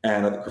that.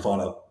 And I think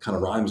Grafana kind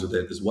of rhymes with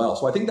it as well.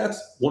 So I think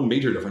that's one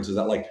major difference is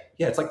that like,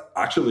 it's like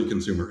actually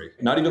consumery,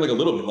 not even like a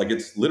little bit, like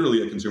it's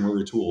literally a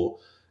consumery tool.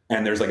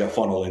 And there's like a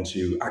funnel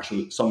into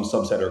actually some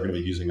subset are going to be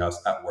using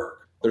us at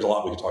work. There's a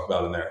lot we could talk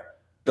about in there.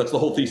 That's the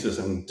whole thesis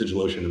in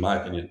DigitalOcean, in my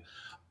opinion.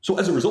 So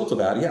as a result of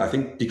that, I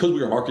think because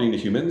we are marketing to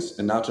humans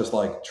and not just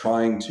like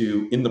trying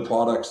to, in the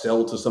product,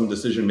 sell to some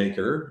decision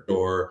maker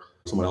or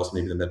someone else,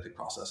 maybe the medpic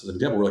process as an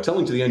example, we're like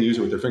selling to the end user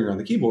with their finger on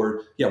the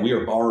keyboard. We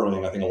are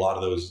borrowing, I think, a lot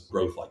of those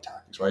growth like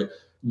tactics, right?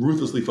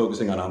 Ruthlessly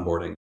focusing on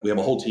onboarding. We have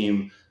a whole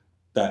team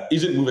that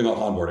isn't moving off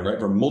onboarding, right?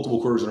 For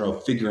multiple quarters in a row,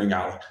 figuring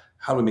out like,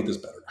 how do we make this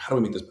better? How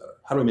do we make this better?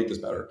 How do we make this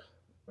better?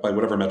 By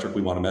whatever metric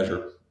we want to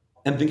measure.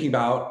 And thinking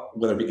about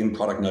whether it be in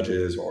product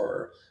nudges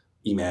or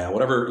email,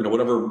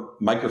 whatever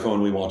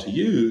microphone we want to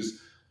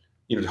use,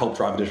 to help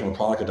drive additional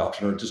product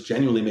adoption or just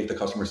genuinely make the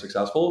customer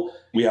successful.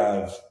 We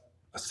have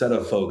a set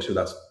of folks who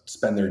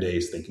spend their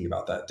days thinking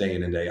about that day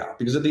in and day out.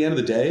 Because at the end of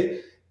the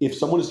day, if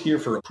someone is here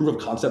for a proof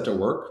of concept at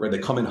work, right, they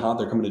come in hot,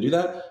 they're coming to do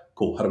that.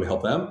 Cool. How do we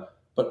help them?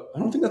 But I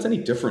don't think that's any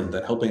different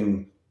than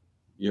helping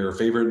your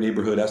favorite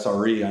neighborhood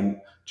SRE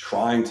on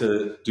trying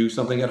to do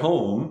something at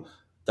home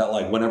that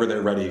like whenever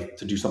they're ready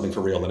to do something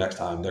for real the next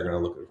time, they're going to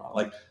look at it.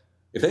 Like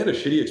if they had a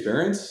shitty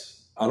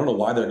experience, I don't know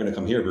why they're going to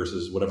come here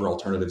versus whatever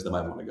alternatives they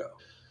might want to go.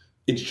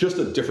 It's just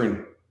a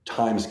different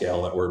time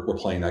scale that we're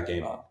playing that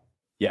game on.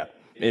 Yeah,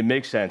 it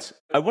makes sense.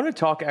 I want to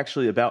talk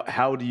actually about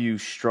how do you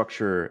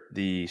structure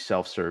the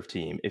self-serve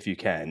team, if you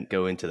can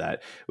go into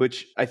that,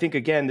 which I think,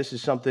 again, this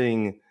is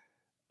something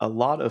a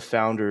lot of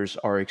founders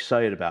are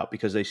excited about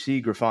because they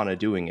see Grafana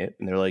doing it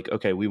and they're like,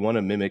 okay, we want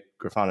to mimic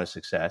Grafana's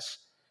success.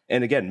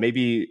 And again,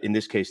 maybe in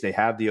this case, they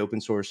have the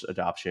open source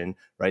adoption,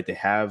 right? They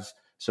have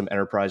some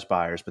enterprise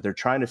buyers, but they're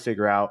trying to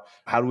figure out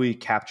how do we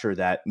capture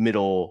that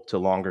middle to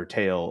longer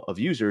tail of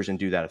users and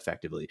do that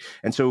effectively.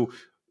 And so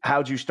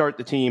how did you start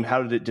the team?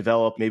 How did it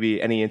develop? Maybe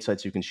any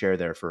insights you can share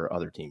there for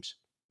other teams.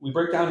 We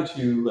break down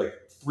into like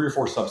 3 or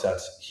 4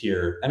 subsets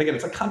here. And again,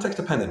 it's like context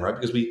dependent, right?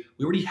 Because we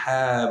already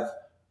have,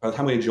 by the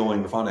time we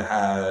joined, Grafana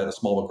had a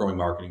small but growing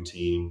marketing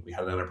team. We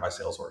had an enterprise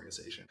sales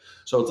organization.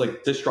 So it's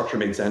like this structure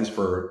made sense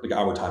for like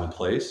our time and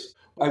place.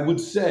 I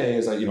would say,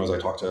 as I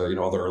talk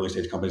to other early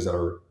stage companies that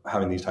are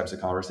having these types of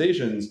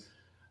conversations,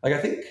 like I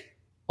think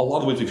a lot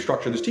of the ways we've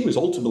structured this team is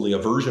ultimately a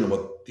version of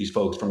what these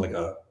folks from like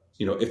a,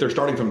 if they're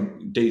starting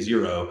from day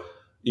zero,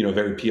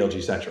 very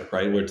PLG centric,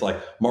 right? Where it's like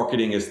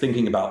marketing is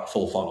thinking about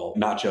full funnel,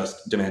 not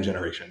just demand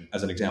generation,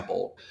 as an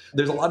example.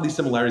 There's a lot of these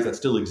similarities that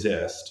still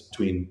exist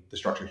between the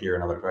structure here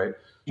and others, right?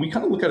 We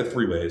kind of look at it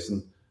 3 ways.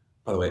 And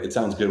by the way, it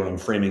sounds good when I'm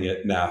framing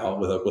it now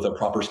with a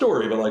proper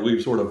story, but like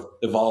we've sort of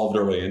evolved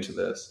our way into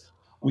this.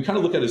 We kind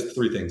of look at it as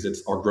 3 things.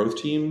 It's our growth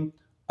team,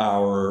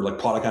 our like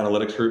product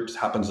analytics groups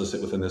happens to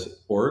sit within this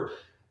org.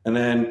 And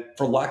then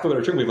for lack of a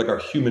better term, we have like our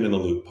human in the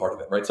loop part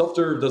of it, right?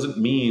 Self-serve doesn't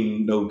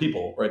mean no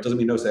people, right? Doesn't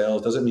mean no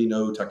sales, doesn't mean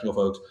no technical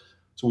folks.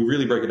 So we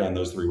really break it down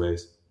those 3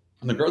 ways.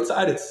 On the growth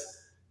side,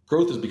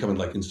 growth is becoming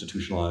like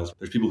institutionalized.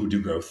 There's people who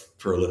do growth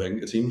for a living,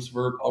 it seems,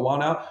 for a while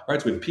now,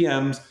 right? So we have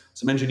PMs,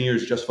 some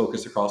engineers just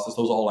focused across this.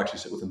 Those all actually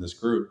sit within this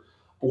group.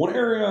 But one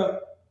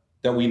area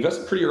that we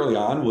invested pretty early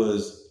on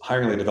was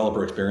hiring a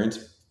developer experience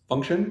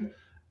function.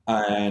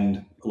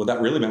 And what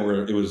that really meant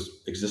were it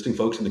was existing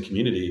folks in the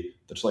community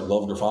that just like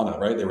loved Grafana,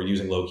 right? They were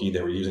using Loki,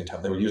 they were using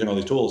Temp, they were using all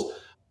these tools,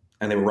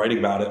 and they were writing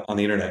about it on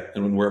the internet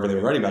and wherever they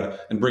were writing about it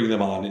and bringing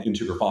them on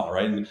into Grafana,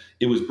 right? And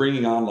it was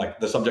bringing on like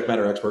the subject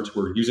matter experts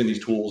who were using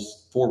these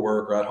tools for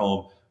work or at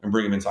home and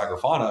bringing them inside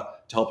Grafana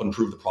to help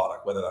improve the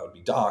product, whether that would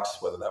be docs,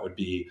 whether that would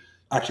be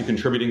actually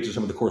contributing to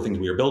some of the core things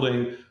we are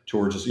building,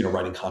 towards just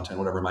writing content,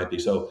 whatever it might be.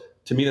 So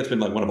to me, that's been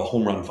like one of the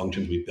home run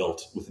functions we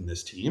built within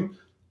this team.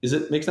 Is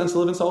it make sense to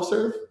live in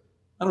self-serve?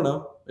 I don't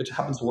know. It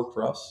happens to work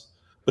for us.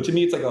 But to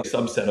me, it's like a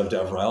subset of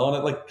DevRel, and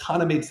it like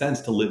kind of made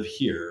sense to live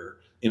here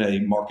in a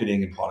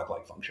marketing and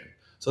product-like function.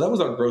 So that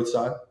was our growth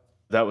side.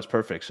 That was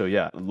perfect. So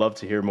yeah, I'd love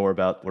to hear more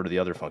about what are the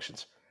other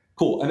functions.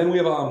 Cool. And then we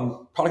have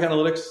product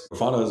analytics.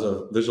 Grafana is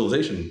a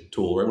visualization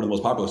tool, right? One of the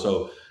most popular.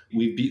 So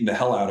we've beaten the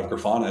hell out of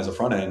Grafana as a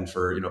front end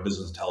for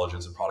business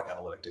intelligence and product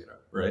analytic data,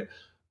 right?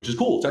 Which is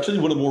cool. It's actually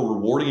one of the more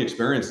rewarding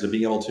experiences of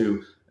being able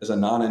to, as a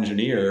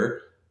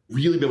non-engineer,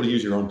 really be able to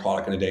use your own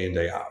product in a day in,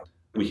 day out.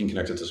 We can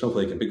connect it to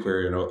Snowflake and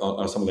BigQuery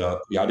on some of the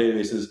BI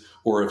databases.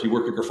 Or if you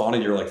work at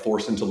Grafana, you're like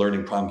forced into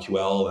learning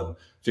PrimeQL and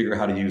figuring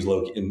out how to use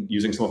Loki and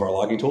using some of our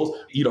logging tools,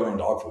 eat our own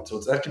dog food. So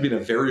it's actually been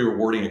a very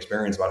rewarding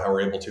experience about how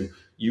we're able to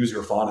use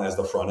Grafana as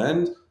the front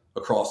end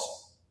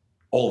across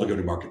all the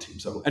go-to-market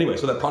teams. So anyway,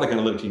 so that product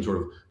analytic team sort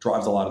of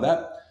drives a lot of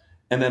that.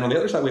 And then on the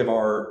other side, we have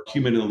our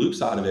human in the loop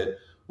side of it,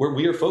 where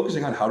we are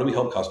focusing on how do we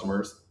help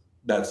customers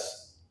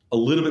that's a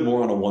little bit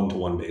more on a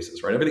one-to-one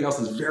basis, right? Everything else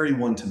is very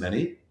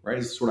one-to-many, right?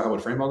 Is sort of how I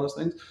would frame all those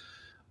things.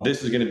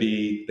 This is going to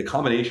be the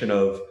combination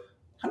of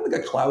kind of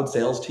like a cloud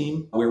sales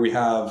team where we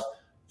have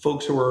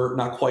folks who are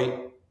not quite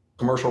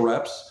commercial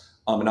reps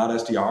and not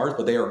SDRs,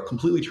 but they are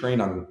completely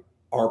trained on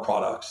our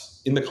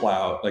products in the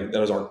cloud. Like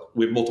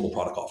we have multiple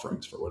product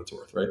offerings for what it's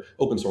worth, right?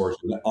 Open source,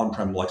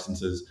 on-prem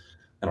licenses,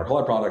 and our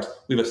cloud products.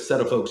 We have a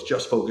set of folks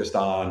just focused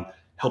on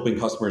helping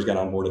customers get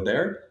onboarded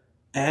there.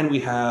 And we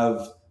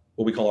have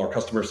what we call our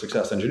customer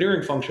success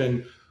engineering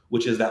function,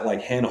 which is that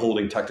like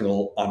hand-holding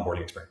technical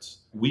onboarding experience.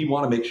 We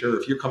want to make sure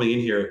if you're coming in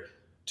here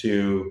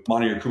to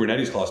monitor your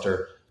Kubernetes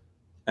cluster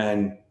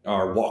and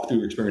our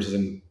walkthrough experiences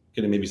and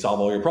going to maybe solve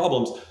all your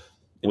problems,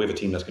 and we have a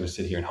team that's going to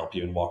sit here and help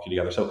you and walk you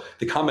together. So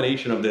the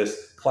combination of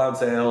this cloud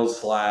sales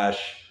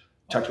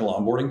 / technical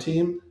onboarding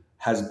team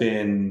has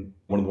been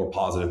one of the more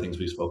positive things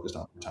we've focused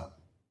on over time.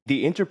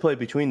 The interplay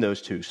between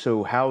those two.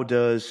 So how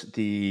does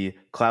the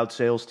cloud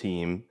sales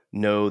team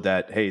know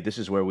that, hey, this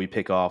is where we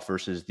pick off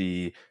versus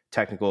the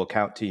technical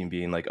account team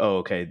being like, oh,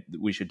 okay,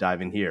 we should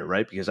dive in here,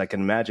 right? Because I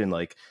can imagine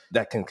like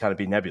that can kind of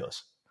be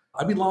nebulous.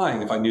 I'd be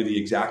lying if I knew the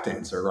exact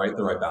answer, right?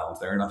 The right balance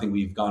there. And I think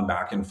we've gone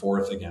back and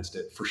forth against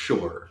it for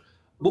sure.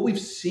 What we've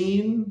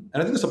seen,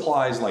 and I think this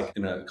applies like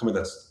in a company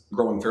that's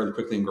growing fairly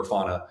quickly in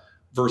Grafana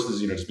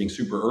versus, just being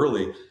super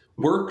early,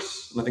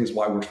 works. And I think it's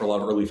why it works for a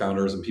lot of early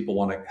founders and people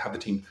want to have the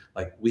team,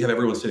 like we have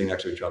everyone sitting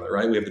next to each other,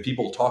 right? We have the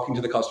people talking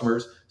to the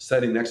customers,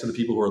 sitting next to the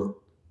people who are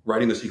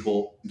writing the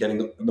SQL,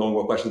 knowing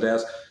what questions to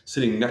ask,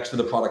 sitting next to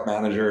the product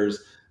managers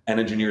and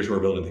engineers who are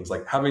building things.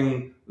 Like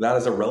having that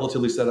as a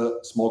relatively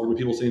small group of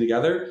people sitting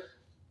together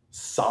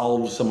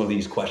solves some of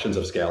these questions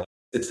of scale.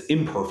 It's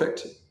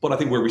imperfect, but I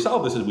think where we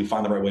solve this is we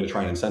find the right way to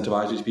try and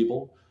incentivize these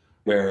people,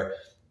 where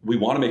we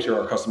want to make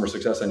sure our customer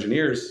success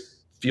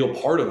engineers feel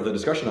part of the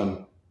discussion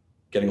on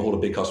getting a hold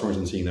of big customers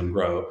and seeing them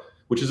grow,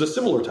 which is a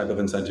similar type of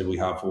incentive we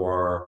have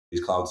for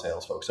these cloud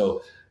sales folks.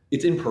 So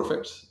it's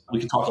imperfect. We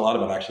can talk a lot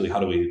about actually how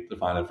do we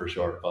define it for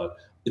sure, but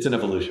it's an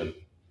evolution.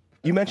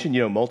 You mentioned,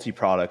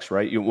 multi-products,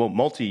 right?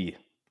 Multi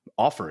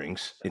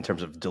offerings in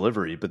terms of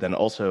delivery, but then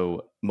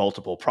also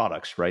multiple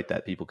products, right,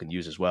 that people can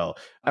use as well.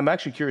 I'm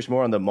actually curious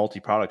more on the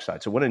multi-product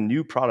side. So when a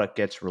new product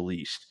gets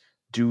released,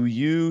 do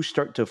you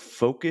start to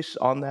focus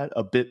on that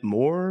a bit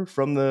more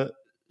from the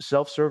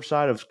self-serve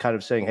side of kind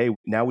of saying, hey,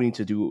 now we need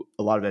to do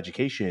a lot of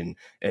education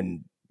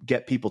and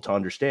get people to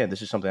understand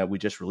this is something that we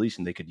just released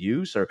and they could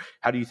use? Or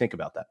how do you think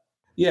about that?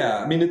 Yeah,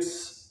 I mean,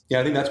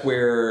 I think that's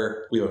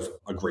where we have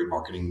a great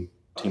marketing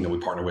team that we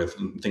partner with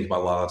and think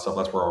about a lot of that stuff.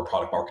 That's where our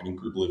product marketing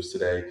group lives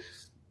today.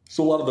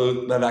 So a lot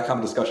of that kind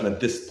of discussion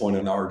at this point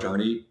in our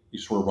journey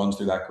sort of runs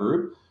through that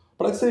group.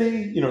 But I'd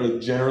say,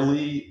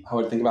 generally how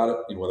I think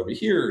about it, whether it be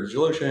here or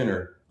DigitalOcean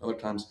or other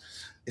times,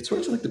 it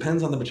sort of like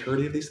depends on the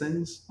maturity of these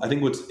things. I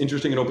think what's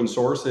interesting in open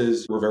source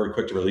is we're very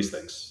quick to release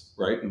things,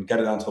 right? And get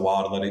it onto the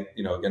wild and let it,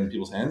 get in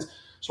people's hands.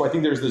 So I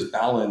think there's this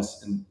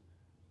balance and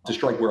to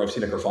strike where I've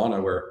seen at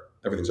Grafana where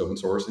everything's open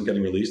source and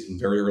getting released in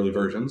very early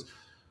versions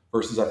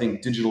versus I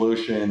think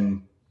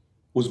DigitalOcean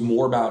was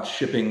more about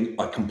shipping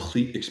a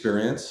complete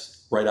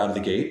experience right out of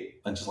the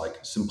gate and just like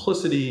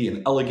simplicity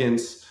and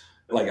elegance.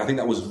 Like I think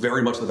that was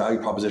very much the value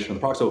proposition of the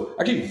product. So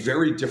actually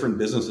very different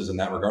businesses in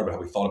that regard about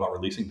how we thought about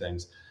releasing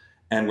things.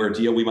 And where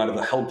DO, we might have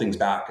held things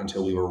back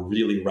until we were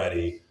really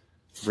ready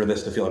for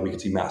this to feel like we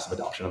could see massive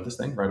adoption of this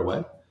thing right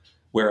away.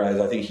 Whereas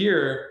I think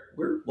here,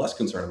 we're less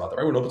concerned about that,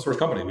 right? We're an open source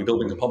company. We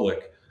build things in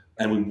public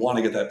and we want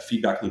to get that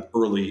feedback loop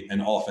early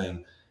and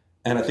often.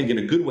 And I think in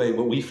a good way,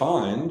 what we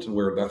find,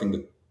 where I think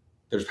that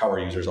there's power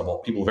users of all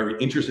people very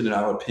interested in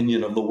our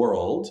opinion of the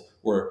world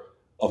or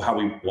of how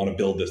we want to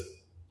build this,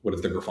 what is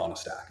the Grafana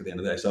stack at the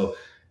end of the day. So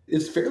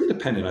it's fairly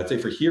dependent. I'd say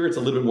for here, it's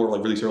a little bit more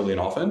like release early and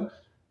often.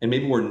 And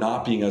maybe we're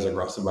not being as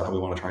aggressive about how we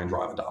want to try and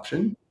drive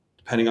adoption,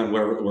 depending on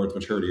where its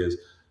maturity is,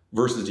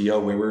 versus DO,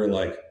 where we're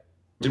like,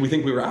 did we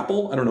think we were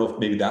Apple? I don't know if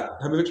maybe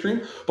that type of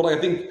extreme. But I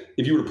think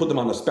if you were to put them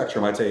on the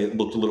spectrum, I'd say it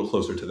looked a little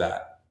closer to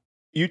that.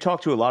 You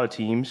talk to a lot of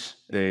teams.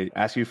 They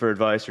ask you for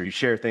advice or you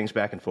share things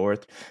back and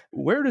forth.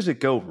 Where does it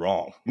go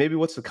wrong? Maybe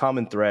what's the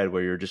common thread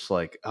where you're just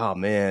like, oh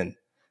man,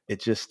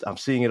 I'm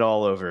seeing it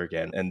all over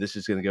again. And this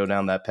is going to go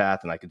down that path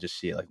and I could just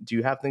see it. Like, do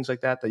you have things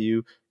like that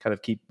you kind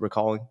of keep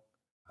recalling?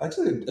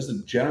 Actually, as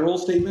a general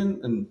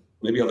statement, and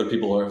maybe other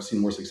people have seen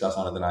more success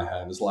on it than I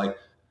have, is like,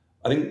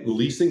 I think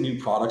releasing new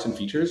products and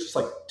features just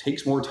like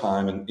takes more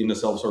time in the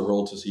self-serve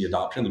world to see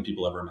adoption than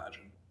people ever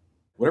imagine.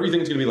 Whatever you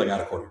think is going to be like at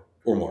a quarter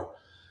or more.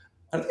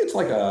 I think it's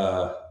like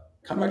a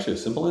kind of actually a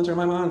simple answer in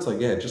my mind. It's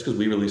like, yeah, just because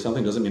we release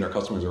something doesn't mean our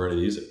customers are ready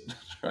to use it,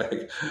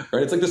 right?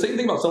 It's like the same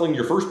thing about selling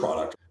your first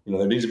product.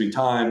 There needs to be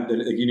time.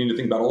 You need to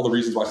think about all the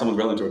reasons why someone's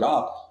willing to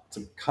adopt.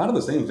 It's kind of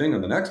the same thing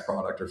on the next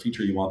product or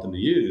feature you want them to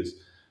use.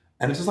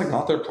 And it's just like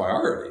not their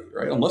priority,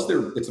 right? Unless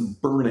it's a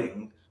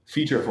burning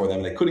feature for them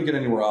and they couldn't get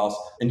anywhere else.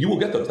 And you will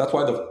get those. That's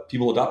why the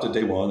people adopted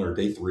day 1 or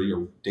day 3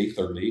 or day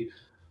 30.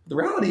 The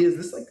reality is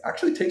this like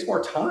actually takes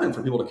more time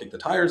for people to kick the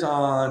tires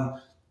on.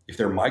 If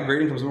they're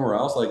migrating from somewhere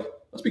else, like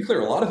let's be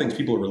clear, a lot of things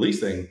people are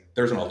releasing,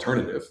 there's an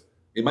alternative.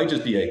 It might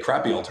just be a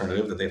crappy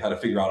alternative that they've had to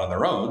figure out on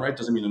their own, right?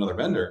 Doesn't mean another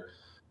vendor.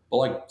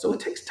 But so it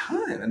takes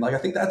time. And I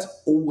think that's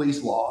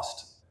always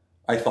lost.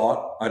 I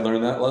thought I'd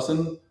learned that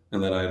lesson.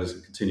 And then I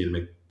just continue to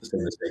make the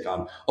same mistake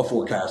on a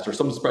forecast or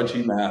some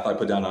spreadsheet math I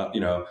put down on,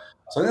 So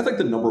I think that's like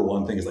the number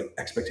one thing is like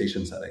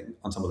expectation setting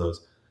on some of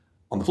those.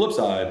 On the flip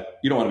side,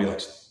 you don't want to be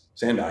like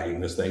sandbagging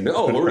this thing. But,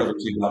 we're going to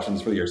see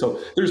options for the year. So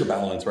there's a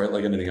balance, right?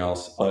 Like anything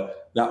else.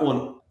 But that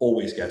one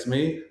always gets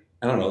me.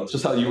 I don't know. It's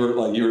just how you were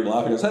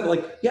laughing. I said,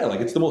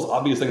 it's the most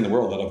obvious thing in the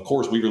world that of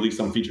course we release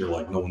some feature,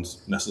 like no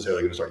one's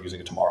necessarily going to start using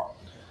it tomorrow.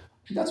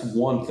 That's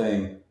one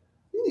thing.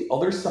 The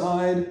other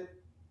side,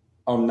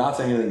 I'm not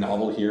saying anything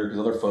novel here because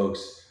other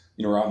folks,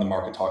 are out in the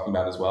market talking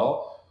about as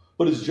well.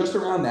 But it's just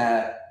around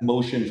that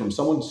motion from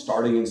someone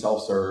starting in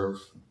self-serve.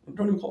 I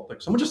don't even call it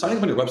like someone just signing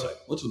up on your website.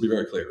 Let's just be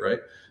very clear, right?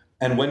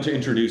 And when to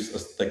introduce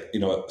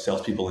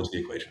salespeople into the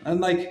equation.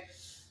 And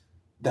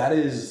that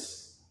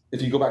is,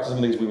 if you go back to some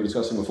of the things we were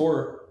discussing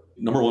before,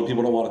 number one,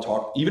 people don't want to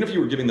talk. Even if you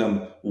were giving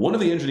them one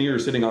of the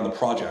engineers sitting on the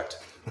project,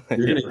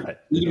 you're going to,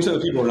 80%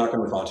 of people are not going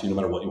to respond to you no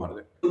matter what you want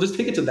to do. Just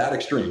take it to that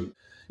extreme.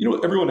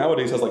 Everyone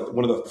nowadays has like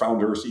one of the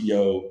founder,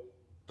 CEO,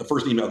 the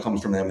first email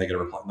comes from them, they get a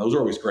reply. And those are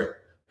always great.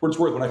 For what it's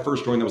worth, when I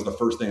first joined, that was the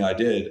first thing I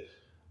did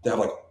to have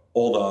like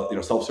all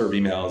the self-serve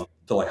emails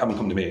to like have them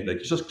come to me.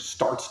 It just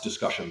starts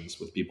discussions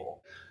with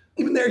people.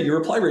 Even there, your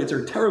reply rates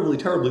are terribly,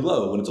 terribly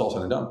low when it's all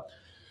said and done.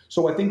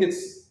 So I think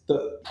it's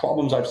the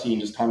problems I've seen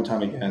just time and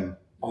time again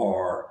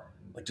are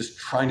like just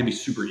trying to be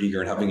super eager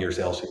and having your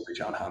sales team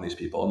reach out and hound these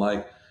people.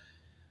 And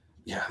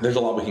there's a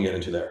lot we can get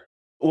into there.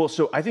 Well,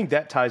 so I think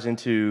that ties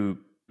into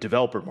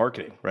developer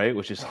marketing, right?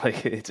 Which is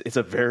like, it's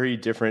a very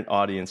different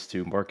audience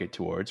to market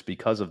towards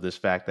because of this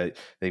fact that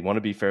they want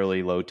to be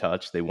fairly low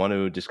touch. They want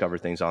to discover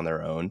things on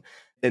their own.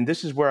 And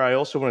this is where I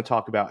also want to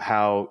talk about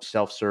how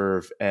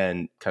self-serve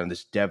and kind of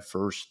this dev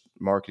first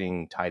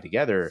marketing tie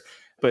together.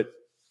 But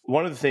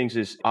One of the things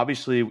is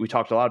obviously we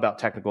talked a lot about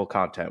technical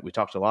content. We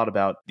talked a lot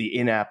about the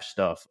in-app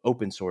stuff,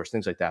 open source,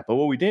 things like that. But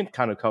what we didn't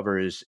kind of cover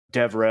is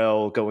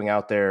DevRel going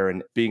out there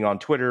and being on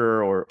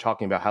Twitter or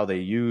talking about how they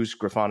use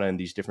Grafana in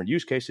these different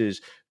use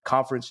cases,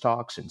 conference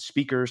talks and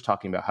speakers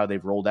talking about how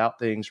they've rolled out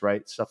things,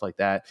 right? Stuff like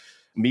that,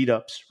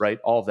 meetups, right?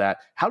 All of that.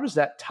 How does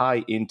that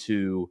tie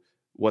into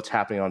what's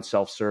happening on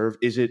self-serve?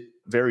 Is it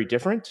very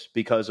different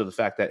because of the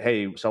fact that,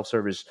 hey,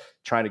 self-serve is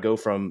trying to go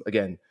from,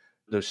 again,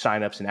 those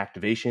signups and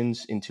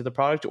activations into the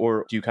product,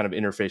 or do you kind of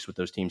interface with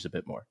those teams a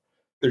bit more?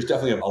 There's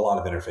definitely a lot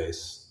of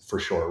interface for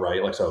sure,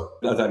 right? Like, so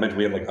as I mentioned,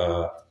 we have like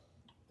a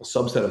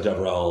subset of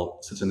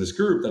DevRel sits in this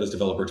group that is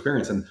developer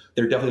experience, and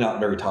they're definitely not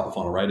very top of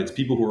funnel, right? It's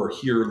people who are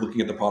here looking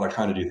at the product,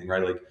 trying to do things,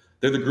 right? Like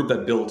they're the group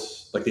that built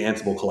like the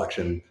Ansible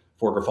collection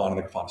for Grafana and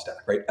the Grafana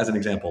stack, right? As an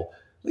example,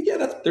 like,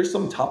 yeah, there's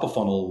some top of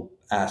funnel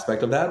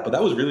aspect of that, but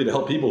that was really to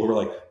help people who are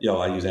like, yo,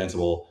 I use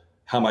Ansible.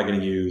 How am I going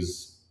to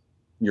use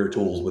your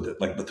tools with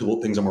it? Like the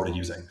things I'm already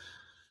using.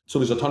 So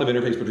there's a ton of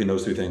interface between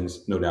those two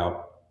things, no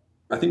doubt.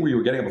 I think where you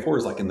were getting at before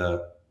is like in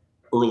the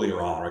earlier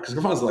on, right? Because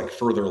Grafana is like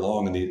further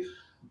along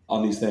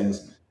on these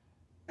things.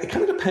 It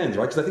kind of depends,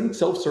 right? Because I think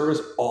self-service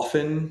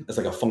often as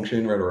like a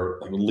function, right, or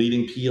like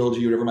leading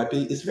PLG, whatever it might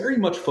be, is very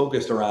much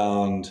focused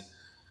around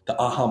the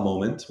aha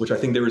moment, which I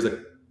think there is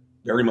a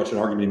very much an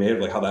argument to be made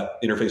of like how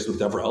that interfaces with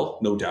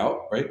DevRel, no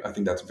doubt, right? I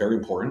think that's very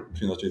important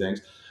between those two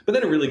things. But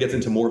then it really gets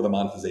into more of the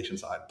monetization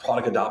side,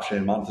 product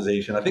adoption,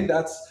 monetization. I think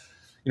that's,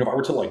 if I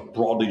were to like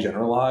broadly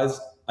generalize,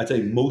 I'd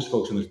say most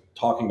folks when they're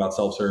talking about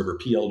self-serve or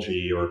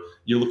PLG, or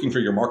you're looking for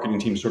your marketing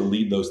team to sort of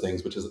lead those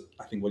things, which is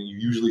I think what you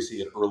usually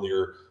see at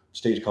earlier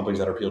stage companies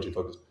that are PLG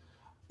focused,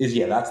 is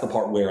that's the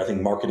part where I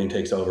think marketing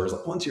takes over. Is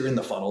like once you're in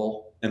the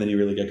funnel and then you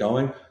really get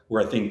going,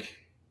 where I think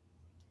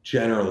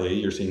generally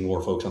you're seeing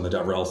more folks on the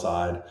DevRel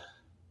side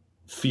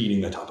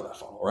feeding the top of that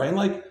funnel, right? And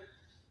like,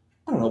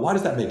 I don't know, why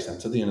does that make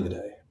sense at the end of the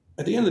day?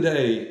 At the end of the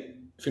day,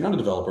 if you're not a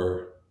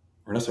developer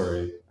or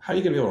necessarily, how are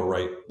you going to be able to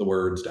write the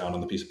words down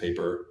on the piece of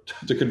paper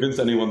to convince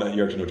anyone that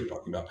you actually know what you're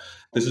talking about?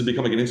 This is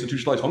becoming an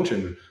institutionalized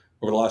function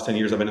over the last 10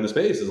 years I've been in the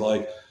space. Is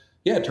like,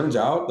 yeah, it turns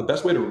out the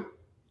best way to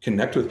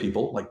connect with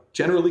people, like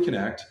generally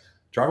connect,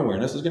 drive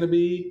awareness, is going to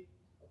be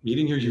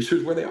meeting your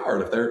users where they are.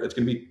 And it's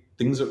going to be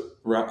things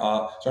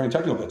surrounding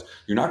technical bits.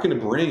 You're not going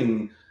to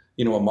bring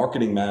a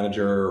marketing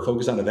manager or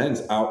focus on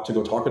events out to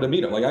go talk at a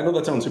meetup. Like I know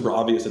that sounds super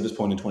obvious at this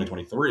point in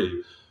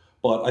 2023,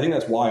 but I think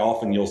that's why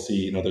often you'll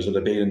see, there's a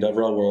debate in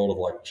DevRel world of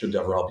like, should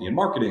DevRel be in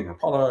marketing or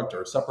product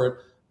or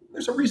separate?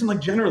 There's a reason, like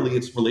generally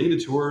it's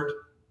related toward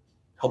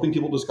helping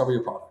people discover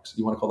your products.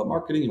 You want to call it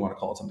marketing, you want to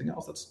call it something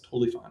else, that's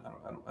totally fine.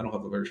 I don't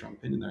have a very strong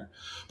opinion there.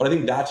 But I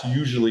think that's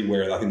usually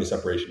where I think the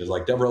separation is.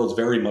 Like DevRel is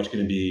very much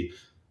going to be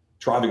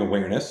driving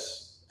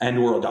awareness and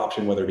or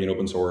adoption, whether it be an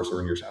open source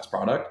or in your SaaS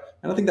product.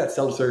 And I think that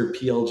self-serve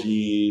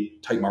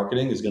PLG type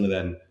marketing is going to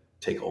then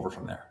take over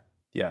from there.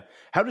 Yeah.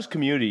 How does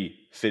community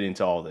fit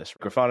into all this?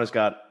 Grafana's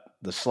got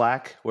the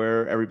Slack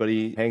where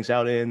everybody hangs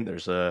out in.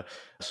 There's a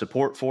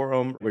support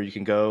forum where you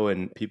can go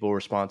and people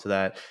respond to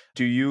that.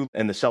 Do you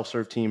and the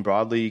self-serve team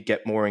broadly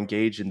get more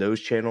engaged in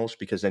those channels?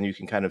 Because then you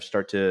can kind of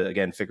start to,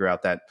 again, figure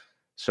out that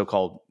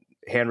so-called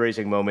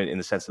hand-raising moment in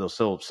the sense that they'll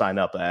still sign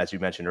up, as you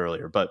mentioned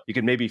earlier. But you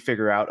can maybe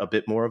figure out a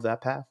bit more of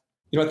that path?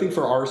 I think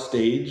for our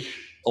stage,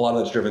 a lot of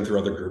that's driven through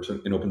other groups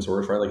in open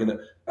source, right? Like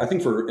I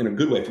think in a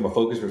good way, from a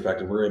focus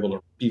perspective, we're able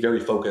to be very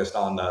focused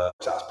on the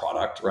SaaS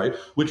product, right?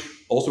 Which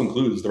also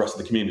includes the rest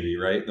of the community,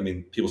 right? I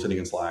mean, people sitting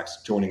in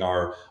Slacks, joining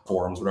our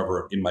forums,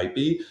 whatever it might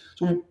be.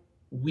 So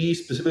we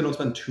specifically don't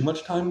spend too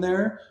much time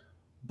there,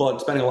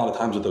 but spending a lot of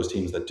times with those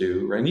teams that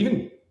do, right? And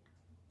even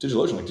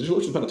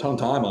DigitalOcean spent a ton of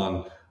time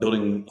on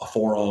building a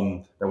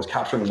forum that was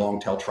capturing long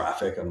tail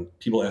traffic and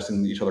people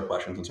asking each other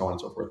questions and so on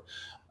and so forth.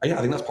 I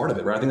think that's part of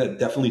it, right? I think that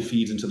definitely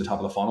feeds into the top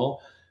of the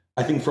funnel.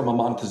 I think from a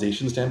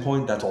monetization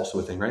standpoint, that's also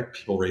a thing, right?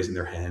 People raising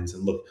their hands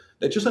and look,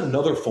 it's just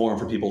another forum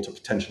for people to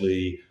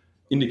potentially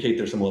indicate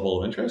there's some level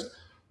of interest.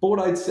 But what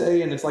I'd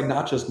say, and it's like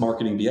not just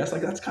marketing BS,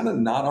 like that's kind of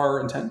not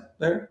our intent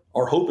there.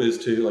 Our hope is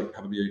to like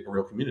have it be a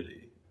real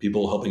community,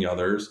 people helping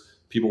others,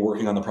 people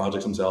working on the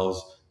projects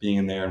themselves, being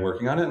in there and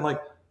working on it. And like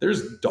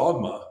there's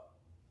dogma,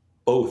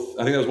 both.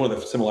 I think that was one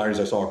of the similarities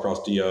I saw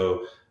across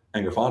DO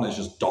and Grafana is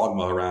just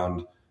dogma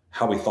around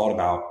how we thought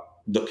about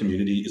the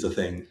community is a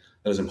thing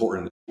that is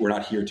important. We're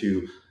not here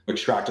to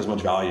extract as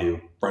much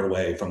value right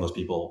away from those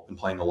people and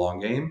playing the long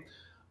game.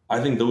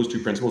 I think those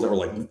two principles that were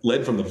like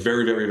led from the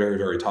very, very, very,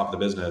 very top of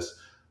the business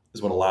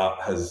is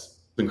what has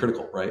been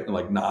critical, right? And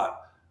like not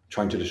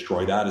trying to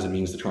destroy that as a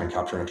means to try and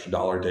capture an extra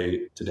dollar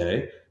day to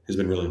day has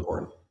been really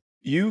important.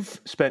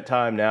 You've spent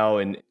time now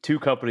in two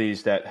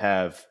companies that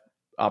have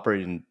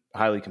operated in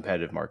highly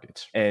competitive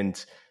markets,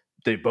 and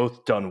they've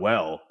both done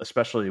well,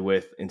 especially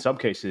with, in some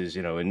cases,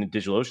 in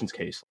DigitalOcean's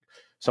case,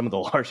 some of the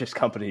largest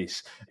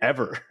companies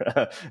ever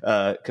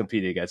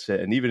competing against it.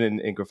 And even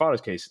in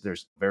Grafana's case,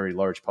 there's very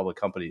large public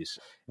companies.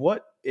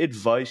 What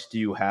advice do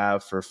you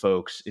have for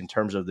folks in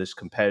terms of this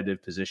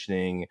competitive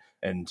positioning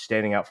and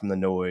standing out from the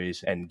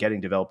noise and getting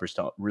developers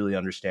to really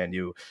understand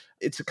you?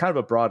 It's a kind of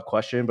a broad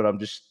question, but I'm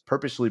just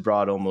purposely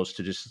broad almost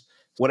to just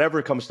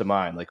whatever comes to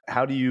mind. Like,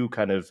 how do you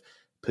kind of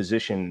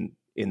position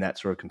in that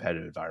sort of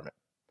competitive environment?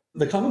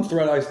 The common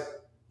thread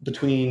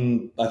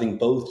between, I think,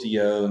 both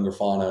DO and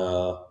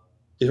Grafana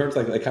is sort of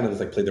like they kind of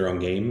just like play their own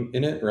game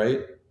in it,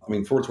 right? I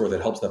mean, for what it's worth, it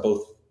helps that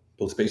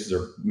both spaces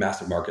are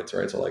massive markets,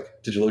 right? So like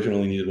DigitalOcean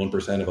only needed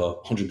 1% of a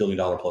 $100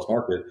 billion plus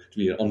market to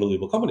be an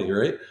unbelievable company,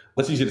 right?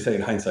 That's easy to say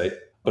in hindsight,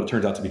 but it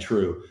turns out to be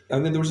true.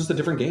 And then there was just a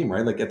different game,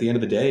 right? Like at the end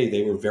of the day,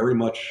 they were very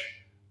much,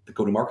 the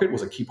go-to-market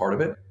was a key part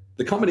of it.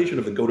 The combination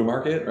of the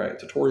go-to-market, right?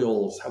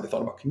 Tutorials, how they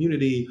thought about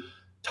community,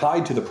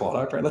 tied to the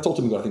product, right? That's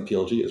ultimately what I think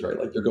PLG is, right?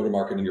 Like your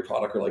go-to-market and your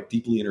product are like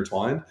deeply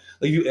intertwined.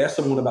 Like you ask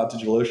someone about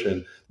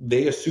DigitalOcean,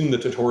 they assume the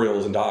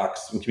tutorials and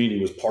docs and community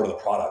was part of the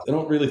product. They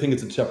don't really think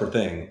it's a separate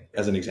thing,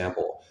 as an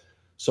example.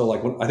 So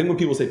like I think when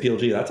people say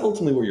PLG, that's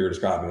ultimately what you're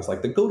describing. It's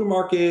like the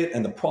go-to-market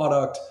and the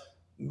product,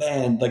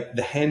 man, like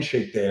the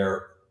handshake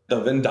there,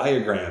 the Venn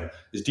diagram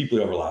is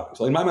deeply overlapping.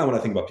 So in my mind, when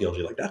I think about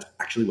PLG, like that's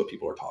actually what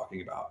people are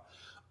talking about.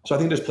 So I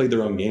think they just played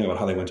their own game about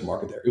how they went to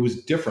market there. It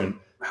was different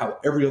how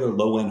every other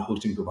low-end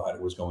hosting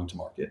provider was going to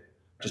market,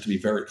 just to be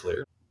very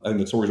clear. I think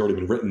the story's already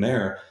been written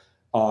there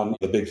on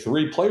the big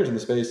three players in the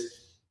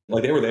space.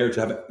 Like they were there to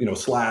have,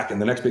 Slack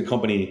and the next big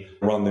company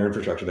run their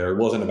infrastructure there. It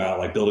wasn't about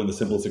like building the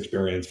simplest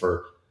experience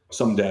for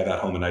some dev at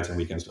home at nights and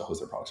weekends to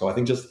host their product. So I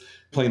think just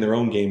playing their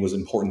own game was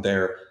important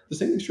there. The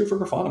same thing's true for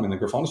Grafana. I mean,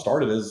 Grafana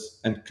started as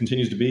and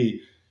continues to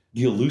be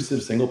the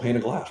elusive single pane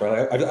of glass,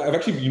 right? I've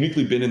actually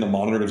uniquely been in the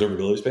monitoring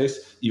observability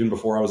space even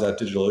before I was at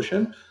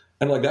DigitalOcean.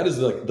 And like that is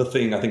like the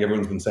thing I think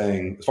everyone's been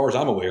saying, as far as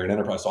I'm aware, in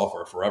enterprise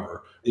software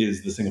forever,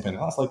 is the single pane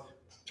of glass. Like,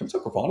 turns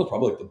out Grafana is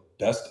probably like the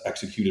best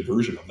executed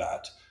version of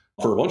that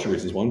for a bunch of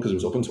reasons. One, because it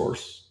was open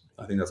source.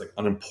 I think that's like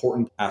an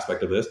important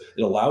aspect of this.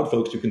 It allowed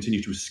folks to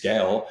continue to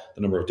scale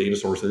the number of data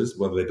sources,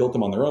 whether they built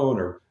them on their own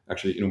or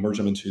actually merge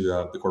them into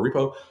the core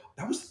repo.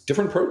 That was a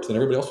different approach than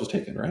everybody else was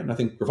taking, right? And I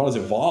think Grafana's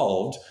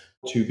evolved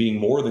to being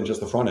more than just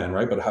the front end,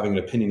 right? But having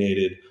an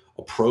opinionated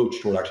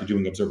approach toward actually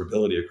doing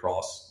observability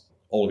across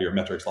all of your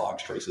metrics,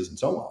 logs, traces, and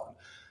so on.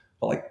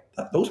 But like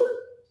those were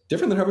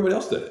different than how everybody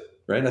else did it,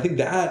 right? And I think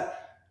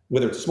that,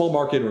 whether it's a small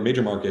market or a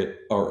major market,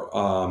 or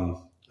I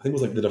think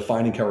was like the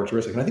defining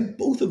characteristic. And I think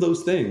both of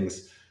those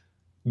things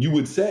you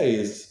would say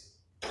is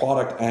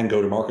product and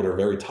go-to-market are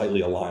very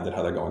tightly aligned in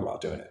how they're going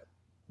about doing it.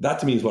 That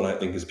to me is what I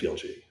think is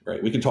PLG,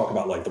 right? We can talk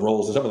about like the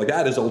roles and stuff, but like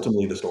that is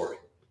ultimately the story.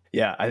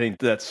 Yeah, I think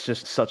that's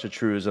just such a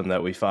truism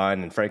that we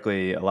find. And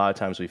frankly, a lot of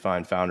times we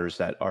find founders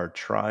that are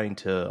trying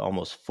to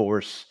almost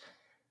force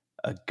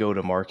a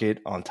go-to-market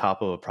on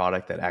top of a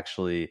product that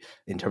actually,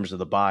 in terms of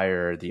the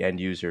buyer, the end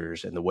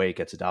users, and the way it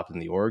gets adopted in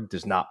the org,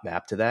 does not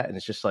map to that. And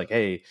it's just like,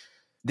 hey,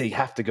 they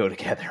have to go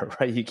together,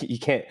 right? You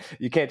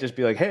can't just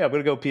be like, hey, I'm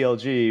going to go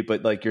PLG,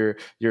 but like you're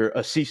a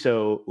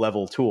CISO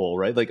level tool,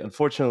 right? Like,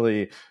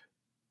 unfortunately,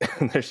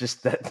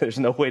 there's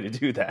no way to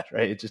do that,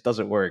 right? It just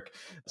doesn't work.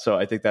 So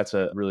I think that's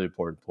a really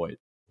important point.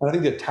 And I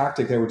think the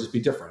tactic there would just be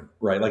different,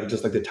 right? Like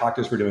just like the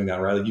tactics for doing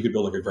that, right? Like you could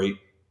build like a great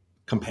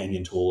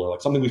companion tool or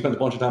like something we spent a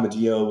bunch of time at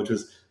DO, which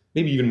was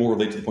maybe even more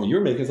related to the point you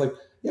were making. It's like,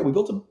 yeah, we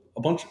built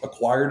a bunch,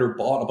 acquired or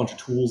bought a bunch of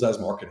tools as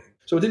marketing.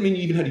 So it didn't mean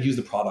you even had to use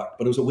the product,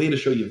 but it was a way to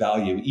show you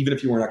value, even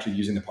if you weren't actually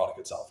using the product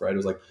itself, right? It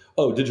was like,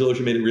 oh,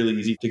 DigitalOcean made it really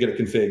easy to get a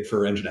config for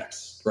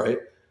Nginx, right?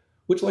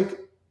 Which like,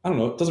 I don't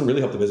know, it doesn't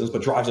really help the business,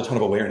 but drives a ton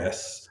of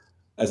awareness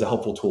as a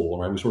helpful tool,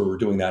 right? We sort of were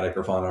doing that at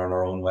Grafana in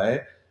our own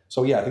way.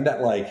 So yeah, I think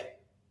that like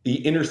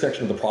the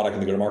intersection of the product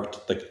and the go-to-market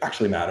like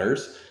actually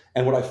matters.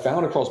 And what I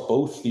found across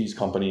both these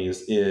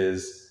companies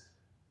is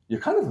you're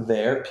kind of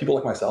there, people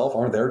like myself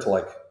aren't there to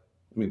like,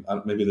 I mean,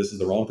 maybe this is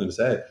the wrong thing to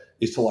say,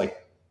 is to like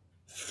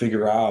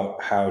figure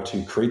out how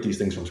to create these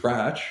things from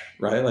scratch,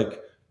 right?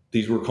 Like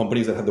these were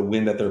companies that had the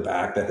wind at their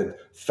back, that had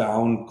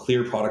found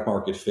clear product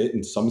market fit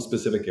in some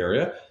specific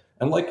area.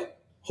 And like,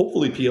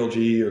 hopefully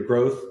PLG or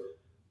growth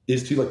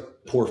is to like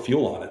pour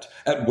fuel on it.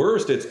 At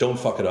worst, it's don't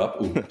fuck it up,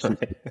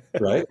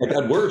 right? Like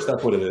at worst,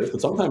 that's what it is.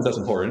 But sometimes that's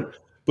important.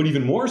 But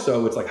even more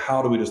so, it's like,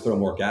 how do we just throw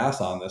more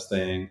gas on this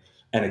thing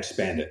and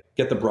expand it?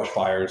 Get the brush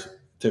fires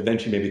to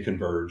eventually maybe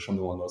converge,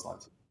 something along those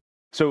lines.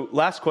 So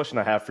last question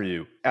I have for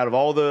you. Out of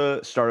all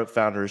the startup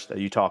founders that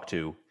you talk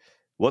to,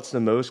 what's the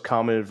most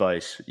common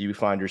advice you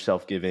find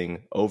yourself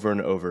giving over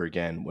and over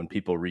again when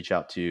people reach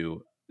out to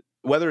you,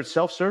 whether it's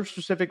self-serve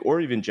specific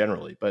or even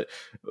generally, but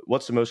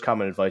what's the most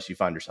common advice you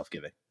find yourself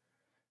giving?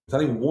 I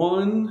think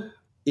one,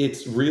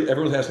 it's real.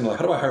 Everyone's asking like,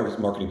 how do I hire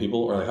marketing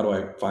people? Or like, how do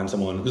I find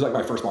someone who's like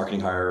my first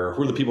marketing hire? Or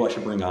who are the people I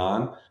should bring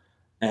on?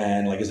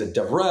 And like, is it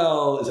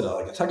DevRel? Is it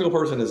like a technical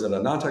person? Is it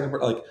a non-technical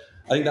person? Like,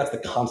 I think that's the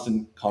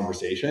constant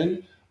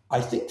conversation. I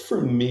think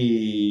for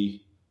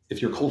me,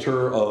 if your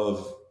culture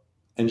of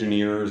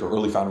engineers or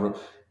early founder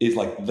is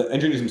like the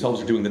engineers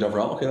themselves are doing the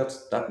DevRel, okay,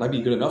 that might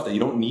be good enough that you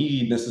don't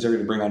need necessarily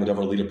to bring on a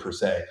DevRel leader per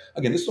se.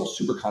 Again, this is all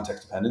super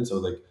context dependent, so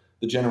like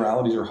the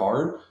generalities are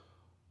hard.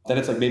 Then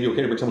it's like maybe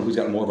okay to bring someone who's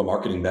got more of a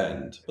marketing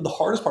bend. But the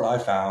hardest part I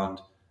found,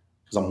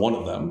 because I'm one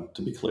of them,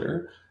 to be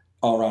clear,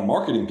 around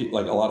marketing,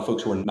 like a lot of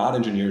folks who are not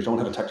engineers, don't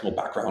have a technical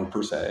background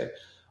per se,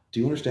 do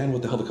you understand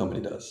what the hell the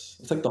company does?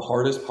 It's like the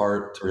hardest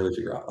part to really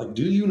figure out. Like,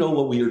 do you know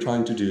what we are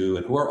trying to do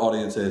and who our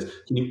audience is?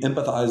 Can you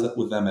empathize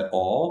with them at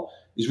all?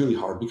 Is really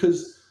hard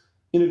because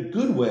in a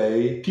good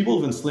way, people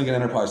have been slinging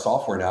enterprise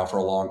software now for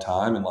a long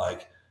time. And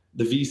like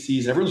the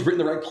VCs, everyone's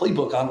written the right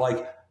playbook on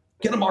like,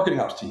 get a marketing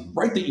ops team,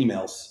 write the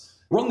emails,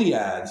 run the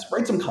ads,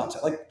 write some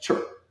content. Like,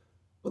 sure.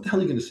 What the hell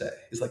are you going to say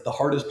is like the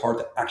hardest part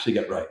to actually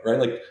get right?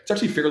 Like it's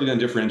actually fairly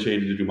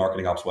undifferentiated to do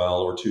marketing ops well,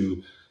 or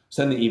to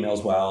send the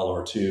emails well,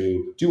 or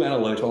to do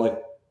analytics well.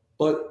 Like,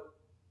 but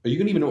are you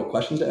going to even know what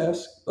questions to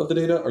ask of the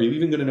data? Are you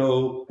even going to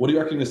know what are you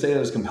actually going to say that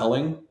is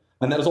compelling?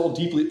 And that is all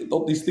deeply,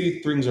 these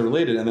three things are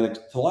related. And then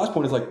like, the last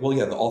point is like, well,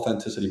 yeah, the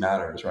authenticity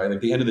matters, right? Like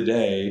at the end of the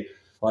day,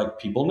 like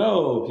people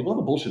have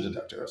a bullshit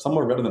detector. Some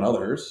are better than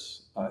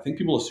others. I think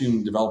people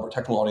assume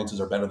technical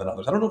audiences are better than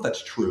others. I don't know if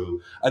that's true.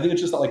 I think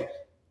it's just that like,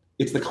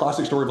 it's the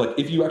classic story of like,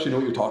 if you actually know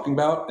what you're talking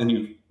about and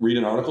you read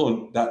an article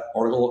and that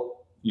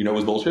article,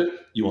 is bullshit,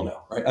 you will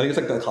know, right? I think it's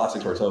like the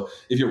classic story. So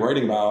if you're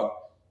writing about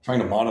trying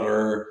to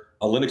monitor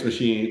a Linux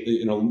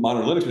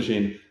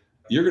machine,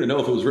 you're going to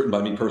know if it was written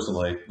by me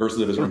personally versus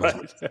if it's written by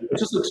someone else.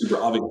 It's just like super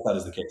obvious if that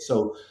is the case.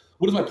 So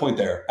what is my point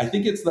there? I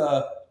think it's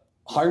the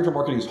hiring for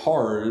marketing is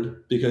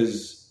hard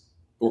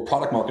or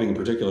product marketing in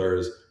particular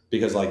is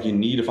because like you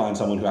need to find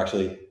someone who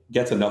actually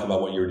gets enough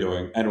about what you're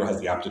doing and or has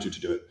the aptitude to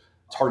do it.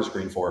 It's hard to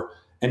screen for.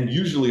 And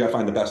usually I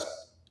find the best,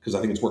 because I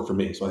think it's worked for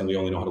me. So I think we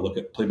only know how to look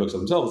at playbooks of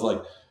themselves.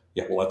 Like,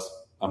 yeah, well,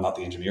 I'm not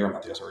the engineer, I'm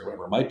not the SRE,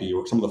 whatever it might be,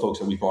 or some of the folks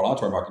that we brought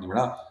onto our marketing were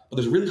not. But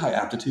there's really high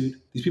aptitude.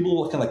 These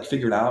people kind of like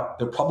figure it out.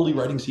 They're probably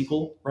writing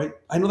SQL, right?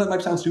 I know that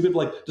might sound stupid, but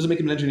like, does it make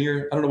them an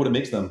engineer? I don't know what it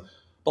makes them.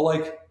 But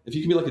like, if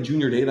you can be like a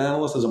junior data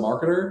analyst as a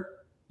marketer,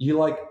 you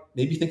like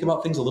maybe think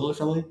about things a little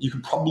differently. You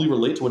can probably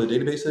relate to what a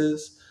database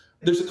is.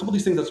 There's a couple of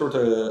these things that sort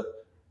of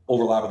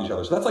overlap with each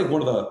other. So that's like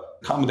one of the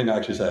common thing I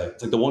actually say.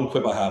 It's like the one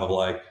quip I have of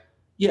like,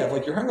 yeah, if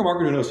like you're hiring a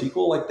marketer who knows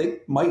SQL, like they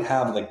might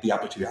have like the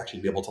aptitude to actually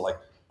be able to like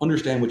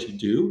understand what you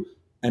do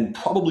and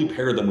probably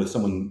pair them with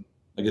someone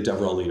like a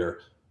DevRel leader,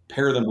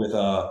 pair them with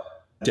a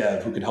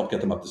dev who can help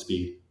get them up to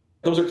speed.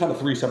 Those are kind of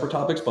three separate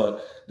topics,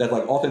 but that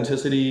like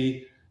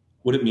authenticity,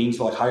 what it means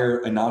to like hire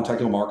a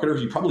non-technical marketer,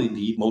 who you probably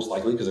need most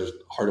likely because there's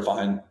hard to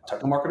find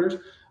technical marketers,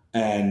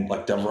 and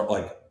like DevRel,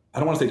 like I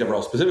don't want to say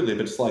DevRel specifically,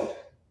 but just like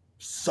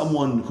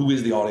someone who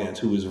is the audience,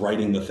 who is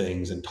writing the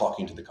things and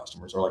talking to the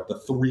customers, are like the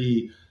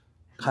three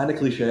kind of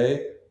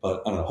cliche,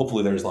 but I don't know,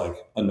 hopefully there's like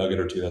a nugget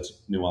or two that's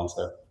nuanced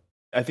there.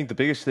 I think the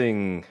biggest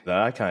thing that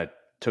I kind of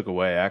took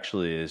away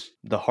actually is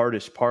the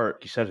hardest part,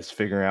 you said, is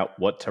figuring out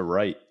what to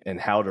write and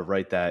how to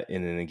write that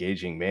in an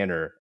engaging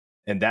manner.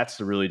 And that's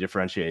the really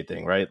differentiating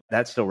thing, right?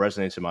 That still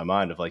resonates in my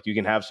mind of like, you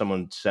can have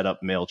someone set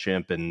up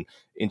MailChimp and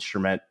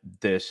instrument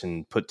this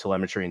and put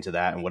telemetry into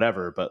that and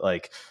whatever, but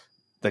like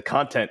the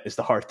content is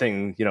the hard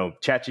thing.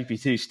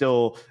 ChatGPT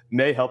still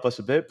may help us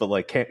a bit, but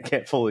like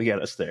can't fully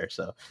get us there.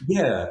 So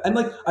yeah, and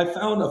like I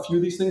found a few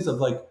of these things of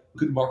like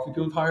good marketing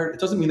people we've hired.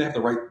 It doesn't mean they have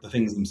to write the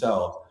things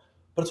themselves,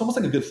 but it's almost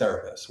like a good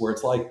therapist where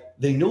it's like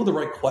they know the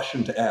right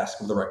question to ask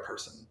of the right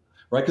person,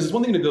 right? Because it's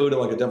one thing to go to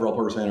like a DevRel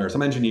person or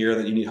some engineer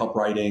that you need help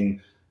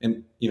writing,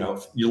 and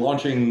if you're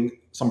launching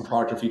some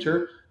product or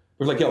feature,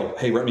 it's like, yo,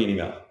 hey, write me an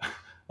email.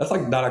 That's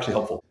like not actually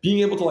helpful. Being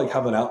able to like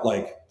have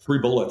like 3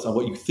 bullets on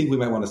what you think we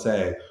might want to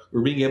say,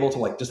 or being able to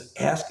like just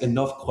ask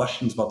enough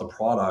questions about the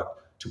product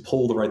to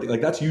pull the right thing.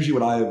 Like that's usually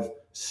what I've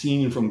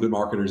seen from good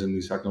marketers in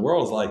these technical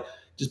worlds, like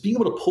just being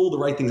able to pull the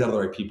right things out of the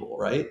right people,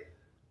 right?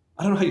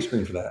 I don't know how you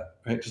screen for that,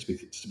 right? Just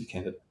to be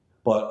candid.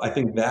 But I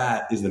think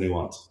that is the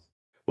nuance.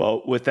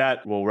 Well, with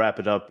that, we'll wrap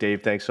it up.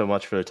 Dave, thanks so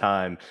much for the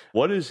time.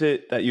 What is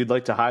it that you'd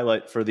like to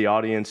highlight for the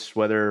audience,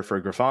 whether for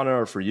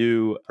Grafana or for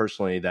you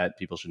personally, that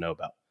people should know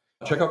about?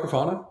 Check out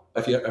Grafana.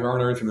 If you aren't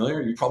already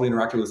familiar, you probably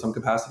interacted with some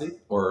capacity,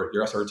 or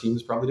your SR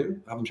teams probably do.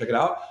 Have them check it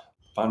out.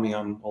 Find me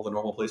on all the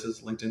normal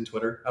places, LinkedIn,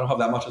 Twitter. I don't have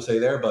that much to say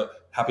there,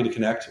 but happy to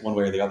connect one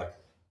way or the other.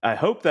 I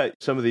hope that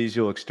some of these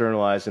you'll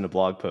externalize in a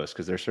blog post,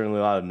 because there's certainly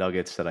a lot of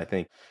nuggets that I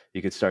think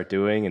you could start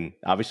doing. And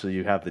obviously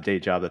you have the day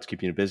job that's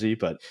keeping you busy,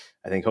 but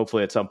I think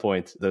hopefully at some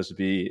point those would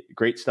be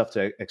great stuff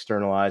to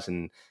externalize.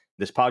 And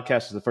this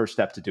podcast is the first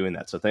step to doing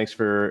that. So thanks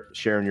for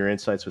sharing your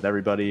insights with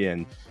everybody,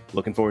 and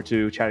looking forward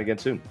to chatting again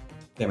soon.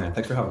 Yeah, man.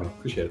 Thanks for having me.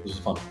 Appreciate it. This was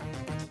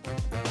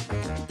fun.